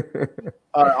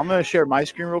 I'm going to share my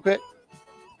screen real quick.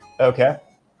 Okay.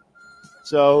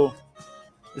 So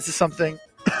this is something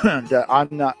that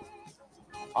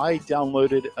I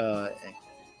downloaded a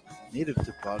native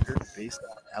debugger based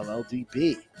on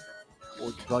LLDB for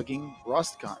debugging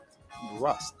Rust,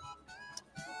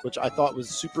 which I thought was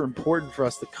super important for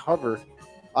us to cover.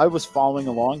 I was following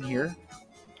along here.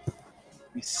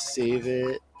 Let me save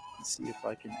it and see if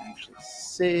I can actually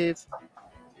save.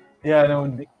 Yeah, no,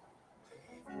 it'd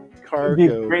Cargo. be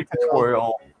a great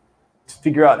tutorial to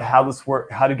figure out how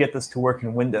to get this to work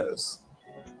in Windows.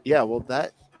 Yeah, well,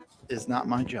 that is not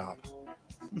my job.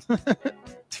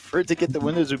 For it to get the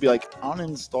Windows, it would be like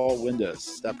uninstall Windows,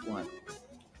 step 1.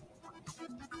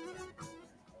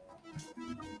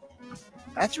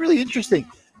 That's really interesting.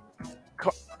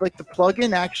 Like the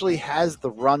plugin actually has the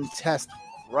run test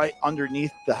right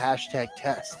underneath the hashtag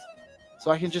test.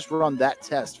 So I can just run that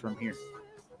test from here.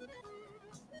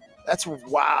 That's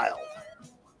wild.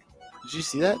 Did you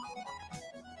see that?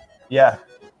 Yeah.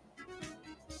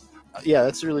 Yeah,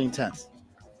 that's really intense.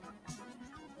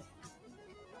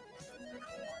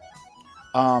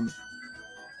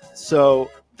 So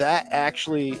that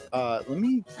actually, let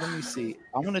me see.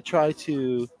 I'm gonna,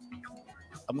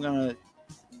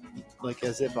 like,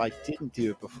 as if I didn't do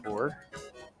it before.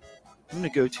 I'm gonna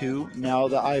go to, now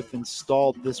that I've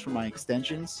installed this for my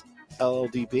extensions,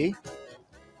 LLDB. You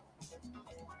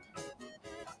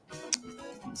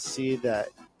can see that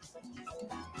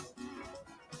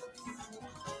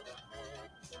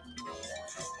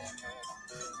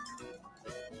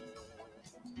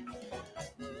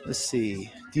let's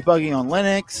see, debugging on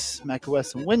Linux,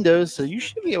 macOS, and Windows. So you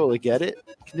should be able to get it.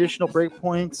 Conditional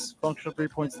breakpoints, functional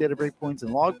breakpoints, data breakpoints,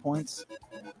 and log points.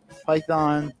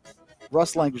 Python,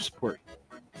 Rust language support.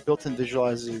 Built-in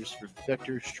visualizers for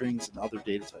vectors, strings, and other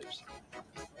data types.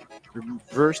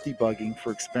 Reverse debugging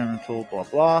for experimental, blah,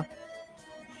 blah.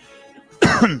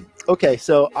 Okay,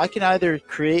 so I can either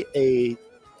create a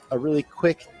really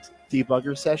quick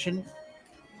debugger session,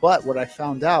 but what I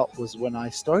found out was when I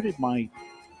started my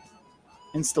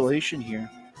installation here,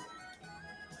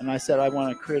 and I said I want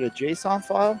to create a JSON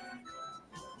file,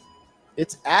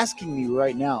 it's asking me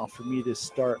right now for me to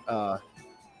start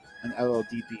an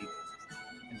LLDB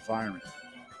environment.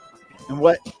 And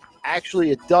what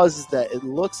actually it does is that it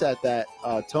looks at that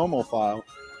TOML file,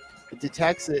 it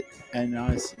detects it, and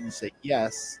I say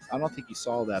yes. I don't think you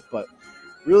saw that, but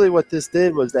really what this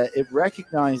did was that it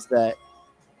recognized that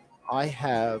I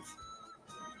have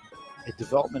a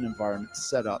development environment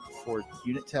set up for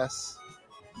unit tests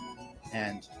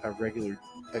and a regular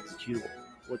executable,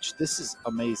 which this is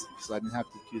amazing because I didn't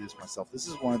have to do this myself. This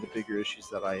is one of the bigger issues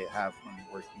that I have when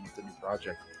working with a new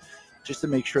project, just to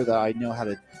make sure that I know how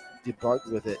to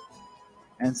debug with it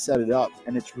and set it up.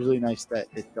 And it's really nice that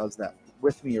it does that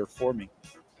with me or for me.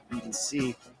 You can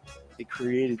see it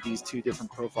created these two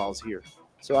different profiles here.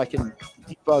 So I can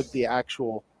debug the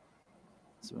actual,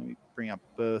 so let me bring up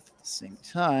both at the same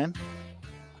time.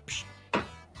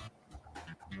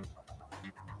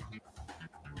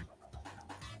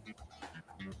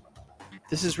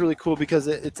 This is really cool because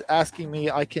it's asking me,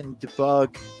 I can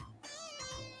debug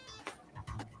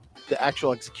the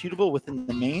actual executable within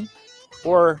the main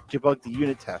or debug the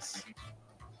unit tests.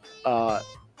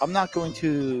 I'm not going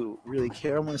to really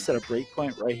care. I'm going to set a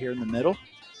breakpoint right here in the middle.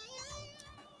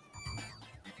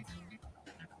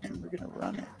 And we're going to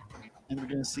run it. And we're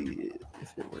going to see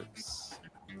if it works.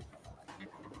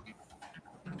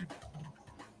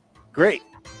 Great.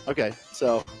 Okay,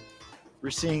 so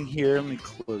we're seeing here, let me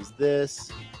close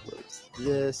this, and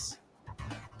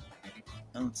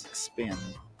let's expand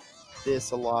this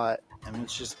a lot, and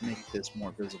let's just make this more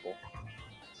visible.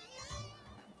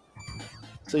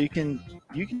 So you can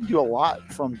do a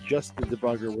lot from just the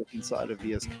debugger with inside of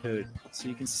VS Code. So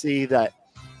you can see that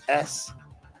S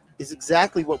is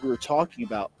exactly what we were talking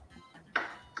about,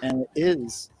 and it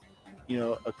is, you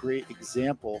know, a great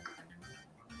example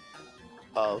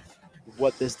of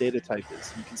what this data type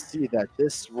is. You can see that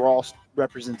this raw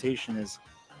representation is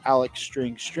Alex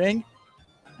string string,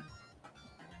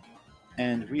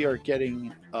 and we are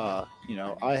getting, you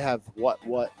know, I have what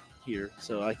here,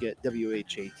 so I get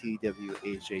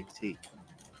WHAT.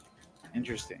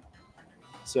 Interesting.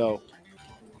 So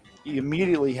you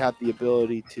immediately have the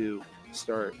ability to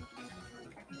start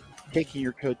taking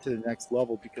your code to the next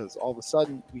level, because all of a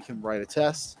sudden we can write a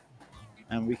test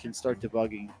and we can start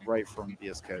debugging right from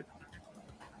VS Code.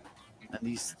 And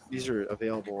these are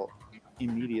available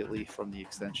immediately from the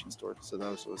extension store. So that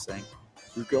was what I was saying.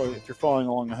 If you're following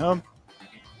along at home,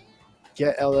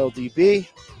 get LLDB,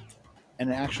 and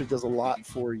it actually does a lot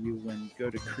for you when you go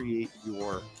to create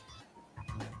your.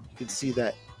 You can see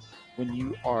that when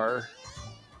you are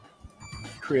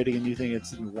creating a new thing,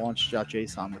 it's in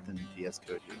launch.json within VS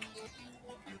Code here.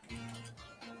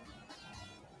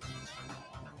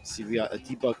 See, we got a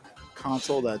debug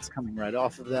console that's coming right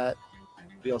off of that.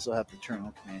 We also have the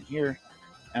terminal command here,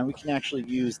 and we can actually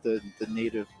use the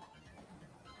native.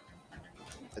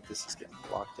 That this is getting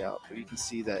blocked out, but you can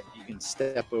see that you can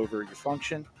step over your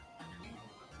function.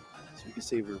 So you can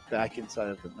see we're back inside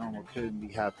of the normal code, and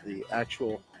we have the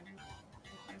actual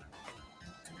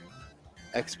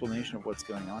explanation of what's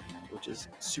going on here, which is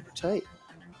super tight.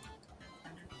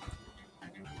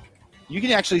 You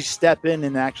can actually step in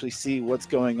and actually see what's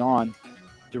going on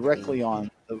directly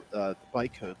on the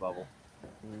bytecode level.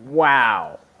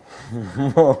 Wow.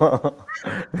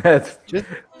 That's just.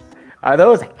 Are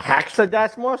those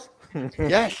hexadecimals?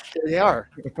 Yes, they are.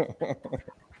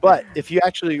 But if you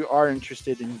actually are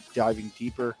interested in diving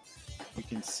deeper, you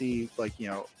can see, like, you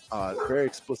know, very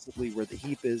explicitly where the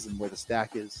heap is and where the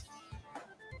stack is.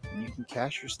 And you can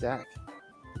cache your stack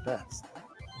the best.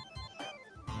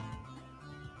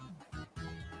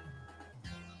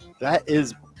 That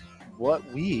is what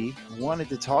we wanted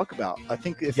to talk about. I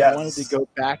think if Yes. we wanted to go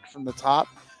back from the top,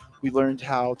 we learned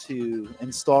how to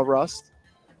install Rust.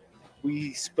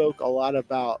 We spoke a lot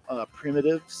about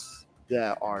primitives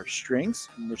that are strings,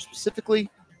 more specifically,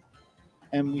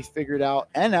 and we figured out,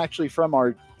 and actually from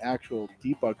our actual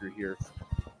debugger here,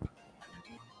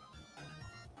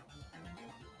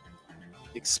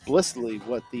 explicitly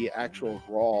what the actual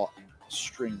raw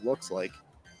string looks like.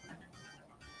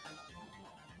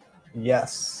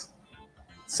 Yes.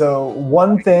 So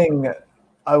one thing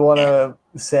I want to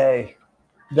say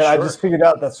that I just figured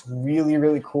out that's really,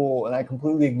 really cool, and I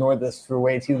completely ignored this for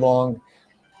way too long,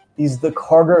 is the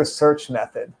cargo search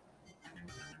method.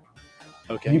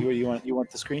 Okay, you want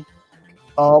the screen?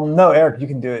 No, Eric, you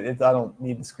can do it. I don't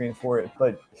need the screen for it,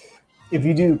 but if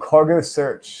you do cargo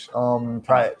search,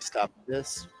 try it. Stop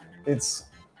this. It's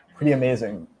pretty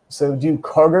amazing. So do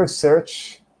cargo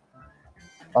search,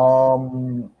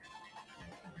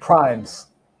 primes.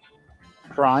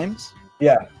 Primes?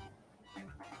 Yeah.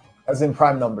 As in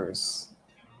prime numbers.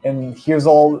 And here's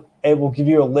all, it will give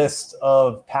you a list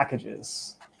of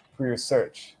packages for your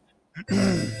search.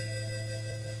 And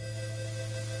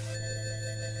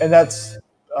that's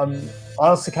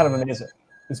honestly kind of amazing.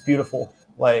 It's beautiful.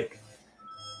 Like,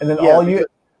 and then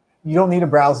you don't need a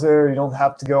browser. You don't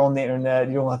have to go on the internet.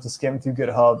 You don't have to skim through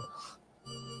GitHub.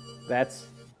 That's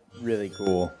really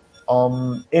cool.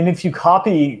 And if you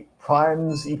copy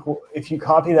primes equal, if you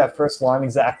copy that first line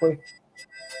exactly,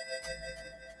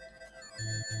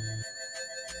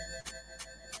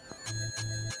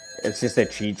 it's just a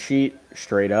cheat sheet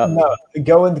straight up. no,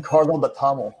 go into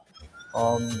cargo.toml.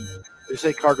 You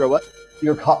say cargo what?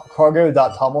 Your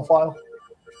cargo.toml file.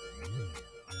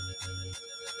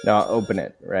 No, open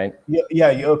it, right?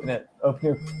 Yeah, you open it. Open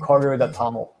your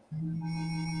cargo.toml.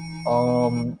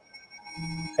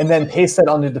 And then paste that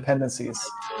under dependencies.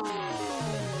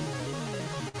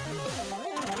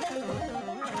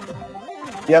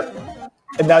 Yep.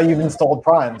 And now you've installed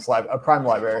primes, a prime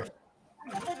library.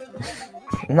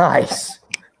 Nice.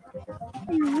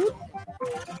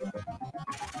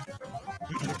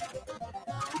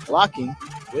 Locking,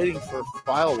 waiting for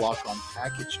file lock on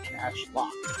package cache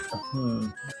lock.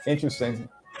 Interesting.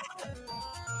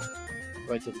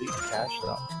 Do I delete cache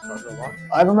lock? Cargo lock?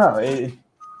 I don't know.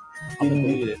 I'll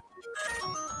delete it.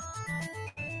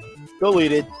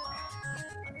 Deleted.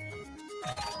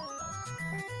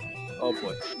 Oh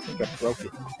boy, I think I broke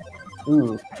it.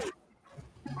 Ooh.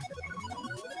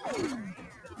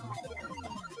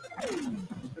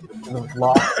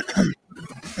 Lock.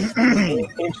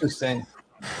 Interesting.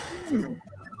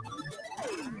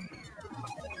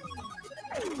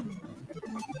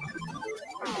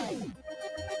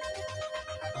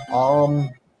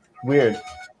 Weird.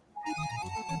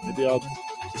 Maybe I'll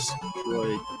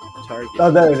destroy target. Oh,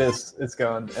 there it is. It's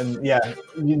going. And yeah,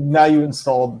 now you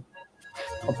installed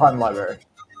a prime library.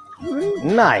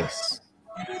 Nice.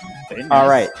 Very nice. All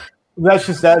right.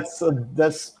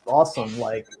 That's awesome.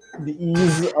 Like the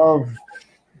ease of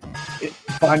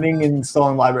finding and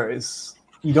installing libraries.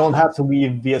 You don't have to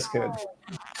leave VS Code.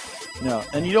 No,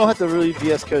 and you don't have to really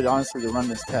VS Code, honestly, to run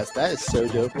this test. That is so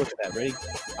dope. Look at that. Ready?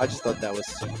 I just thought that was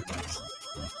super nice.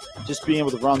 Just being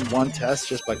able to run one test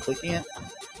just by clicking it.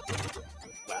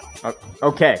 Wow.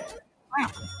 Okay.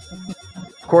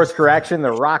 Course correction,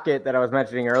 the rocket that I was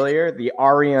mentioning earlier, the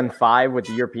Ariane 5 with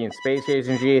the European Space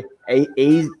Agency,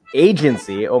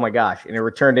 oh my gosh, and it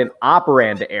returned an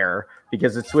operand error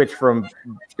because it switched from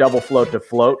double float to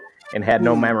float and had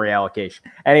no memory allocation.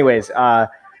 Anyways, are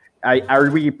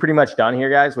we pretty much done here,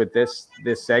 guys, with this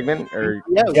segment? Or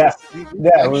yeah,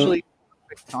 actually,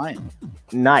 time.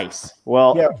 Nice.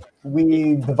 Well, yeah,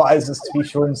 we devised this to be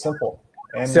short and simple,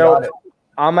 and so got it.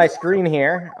 On my screen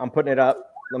here, I'm putting it up.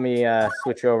 Let me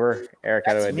switch over. Eric,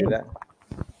 how do I do that?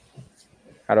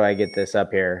 How do I get this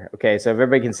up here? Okay, so if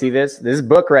everybody can see this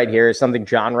book right here is something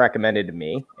John recommended to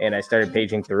me, and I started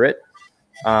paging through it.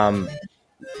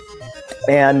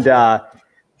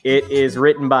 It is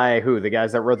written by who? The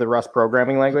guys that wrote the Rust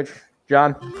programming language,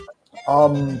 John?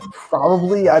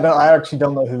 Probably. I actually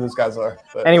don't know who those guys are.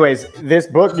 But. Anyways, this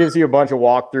book gives you a bunch of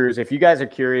walkthroughs. If you guys are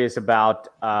curious about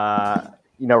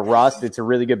Rust, it's a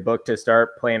really good book to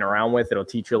start playing around with. It'll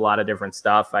teach you a lot of different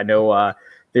stuff. I know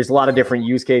there's a lot of different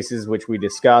use cases, which we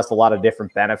discussed, a lot of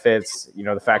different benefits.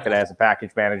 The fact that it has a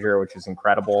package manager, which is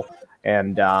incredible.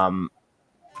 And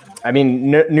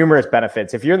numerous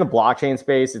benefits. If you're in the blockchain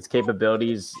space, its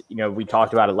capabilities, we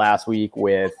talked about it last week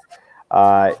with,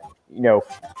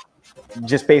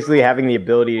 just basically having the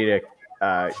ability to,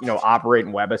 operate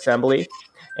in WebAssembly.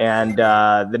 And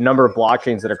the number of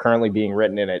blockchains that are currently being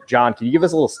written in it. John, can you give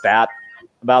us a little stat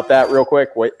about that real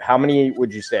quick? How many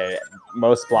would you say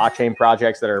most blockchain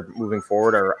projects that are moving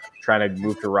forward are trying to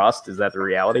move to Rust? Is that the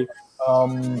reality?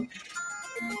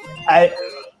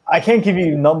 I can't give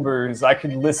you numbers. I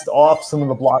could list off some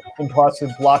of the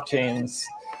impressive blockchains.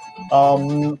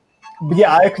 But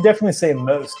yeah, I could definitely say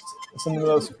most. Some of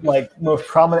the most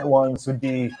prominent ones would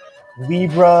be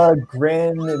Libra,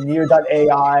 Grin,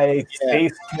 Near.ai,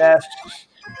 Space Mesh.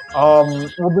 Well,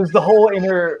 there's the whole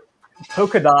inner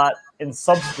Polkadot and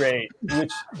Substrate,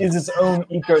 which is its own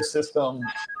ecosystem,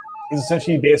 is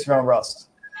essentially based around Rust.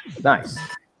 Nice.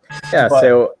 Yeah.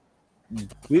 So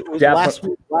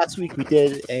last week we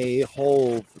did a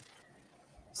whole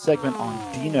segment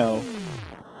on Dino,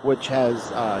 which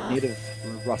has native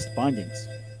Rust bindings.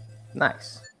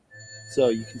 Nice. So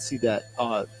you can see that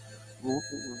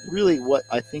really what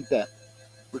I think that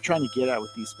we're trying to get at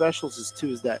with these specials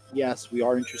is that yes, we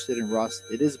are interested in Rust.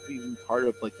 It is being part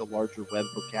of like the larger web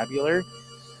vocabulary,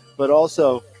 but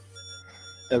also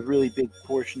a really big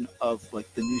portion of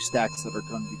like the new stacks that are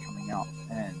going to be coming out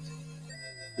and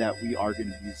that we are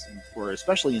going to be using for,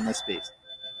 especially in this space.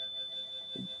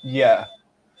 Yeah.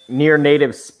 Near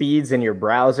native speeds in your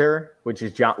browser, which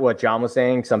is what John was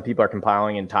saying. Some people are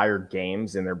compiling entire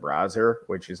games in their browser,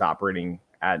 which is operating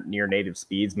at near native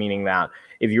speeds, meaning that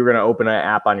if you're going to open an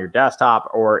app on your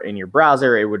desktop or in your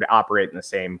browser, it would operate in the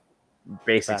same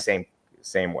way,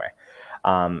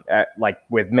 like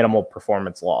with minimal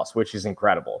performance loss, which is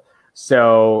incredible.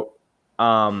 So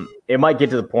it might get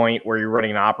to the point where you're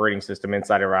running an operating system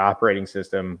inside of an operating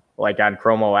system, like on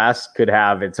Chrome OS, could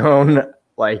have its own,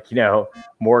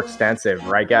 more extensive,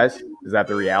 right, guys? Is that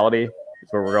the reality? Is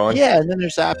where we're going? Yeah, and then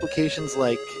there's applications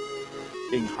like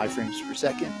being high frames per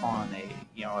second on a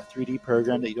 3D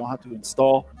program that you don't have to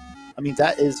install. I mean,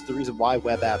 that is the reason why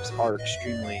web apps are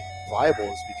extremely viable,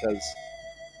 is because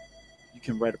you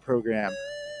can write a program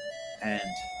and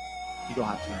you don't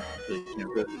have to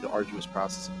go through the arduous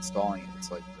process of installing it.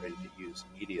 It's like ready to use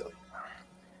immediately.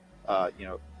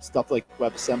 Stuff like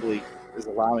WebAssembly is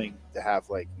allowing to have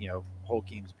whole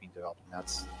games being developed, and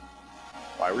that's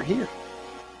why we're here.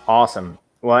 Awesome.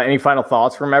 Well, any final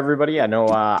thoughts from everybody? I know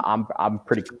I'm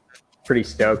pretty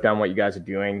stoked on what you guys are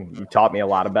doing. You taught me a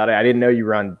lot about it. I didn't know you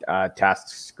run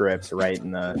test scripts right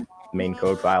in the main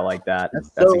code file like that. That's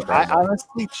incredible. I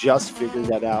honestly just figured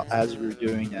that out as we were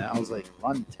doing it. I was like,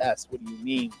 run tests? What do you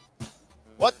mean?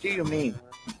 What do you mean?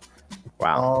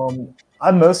 Wow.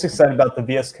 I'm most excited about the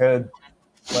VS Code.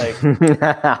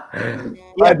 Yeah,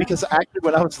 because actually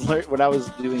when I was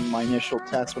doing my initial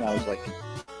tests, when I was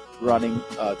running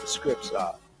the scripts,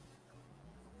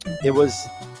 it was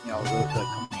the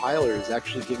compiler is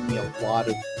actually giving me a lot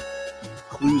of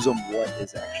clues on what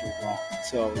is actually wrong.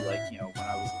 So when I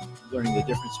was learning the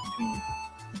difference between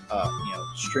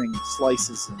string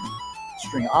slices and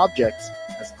string objects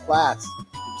as a class, it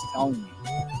was telling me,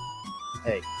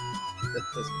 hey, that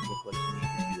doesn't look like you need to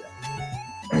do that.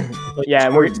 Yeah,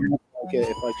 and okay,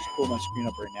 if I just pull my screen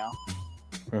up right now.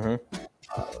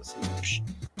 Let's see.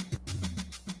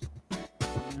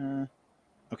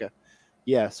 Okay.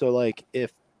 Yeah, so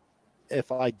if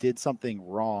I did something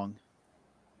wrong,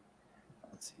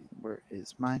 let's see, where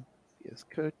is my VS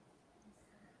Code?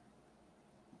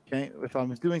 Okay, if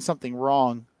I'm doing something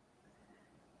wrong,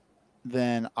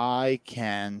 then I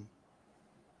can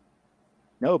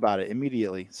know about it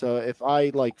immediately. So if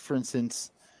I for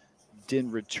instance,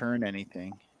 didn't return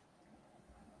anything,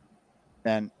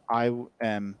 then I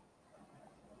am,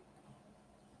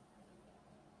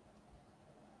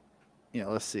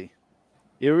 let's see.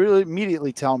 It really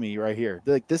immediately tell me right here,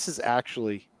 this is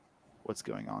actually what's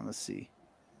going on. Let's see.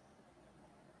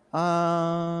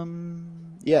 Yeah,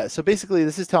 so basically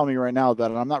this is telling me right now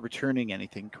that I'm not returning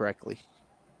anything correctly.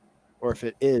 Or if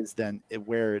it is, then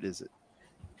where it is it.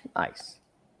 Nice.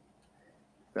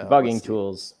 So, Debugging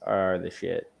tools are the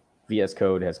shit. VS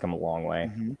Code has come a long way.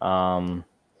 Yeah,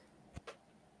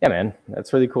 man,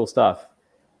 that's really cool stuff.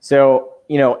 So,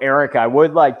 Eric, I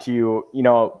would like to,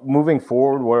 moving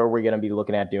forward, what are we going to be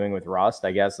looking at doing with Rust?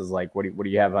 I guess is what do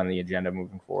you have on the agenda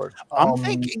moving forward? I'm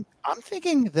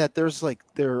thinking that there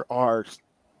are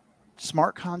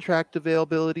smart contract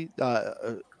availability,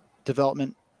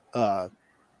 development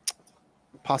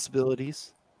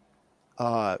possibilities.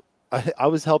 I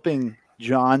was helping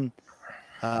John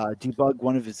debug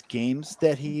one of his games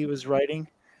that he was writing,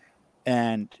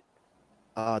 and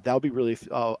that would be really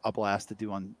a blast to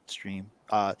do on stream.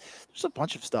 There's a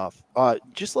bunch of stuff,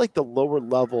 just the lower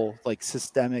level,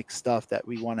 systemic stuff that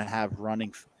we want to have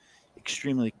running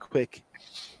extremely quick.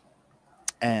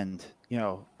 And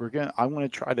I want to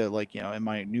try to in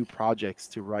my new projects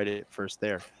to write it first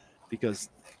there, because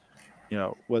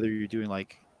whether you're doing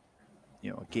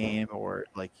a game, or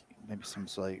like maybe some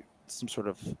sort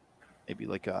of maybe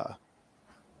like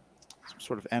some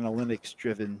sort of analytics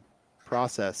driven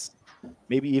process,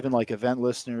 maybe even like event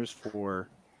listeners for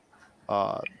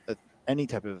any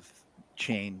type of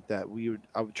chain that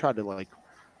I would try to like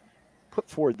put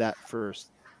forward that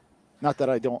first. Not that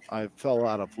I fell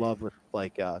out of love with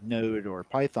like Node or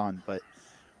Python, but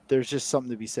there's just something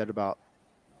to be said about.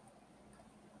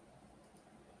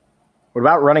 What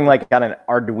about running like on an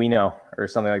Arduino or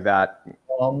something like that?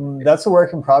 That's a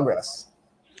work in progress.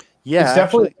 Yeah, it's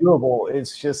definitely doable.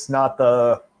 It's just not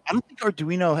the. I don't think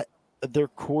Arduino, their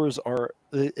cores are.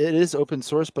 It is open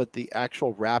source, but the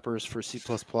actual wrappers for C++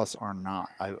 are not.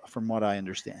 From what I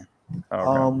understand.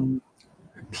 Okay.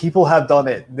 People have done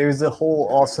it. There's a whole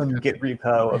awesome Git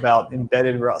repo about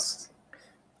embedded Rust.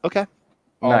 Okay.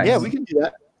 Nice. Yeah, we can do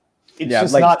that. It's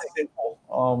just not simple.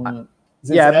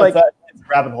 It's a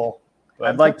rabbit hole.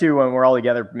 I'd like to, when we're all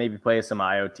together, maybe play some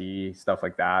IoT stuff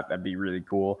like that. That'd be really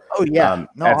cool. Oh yeah,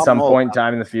 at some point in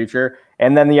time in the future.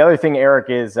 And then the other thing, Eric,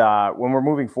 is when we're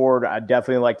moving forward, I'd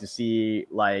definitely like to see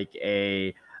like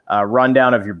a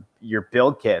rundown of your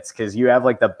build kits, because you have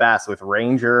like the best with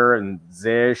Ranger and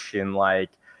Zish and like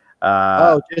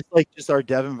just our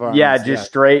dev environment. Yeah, just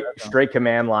straight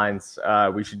command lines.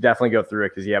 We should definitely go through it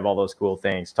because you have all those cool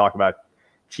things. Talk about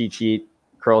cheat sheet,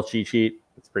 curl cheat sheet.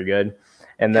 It's pretty good.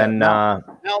 And then now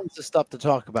it's the stuff to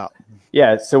talk about.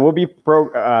 Yeah, so we'll be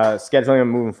scheduling and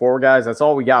moving forward, guys. That's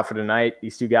all we got for tonight.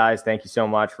 These two guys, thank you so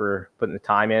much for putting the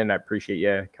time in. I appreciate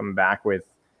you coming back with,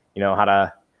 how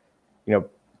to,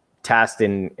 test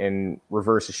and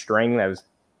reverse a string. That was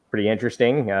pretty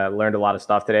interesting. Learned a lot of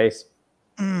stuff today.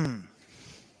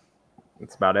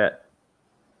 That's about it.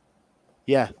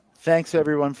 Yeah. Thanks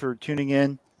everyone for tuning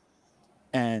in,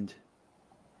 and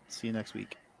see you next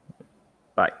week.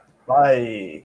 Bye. Bye.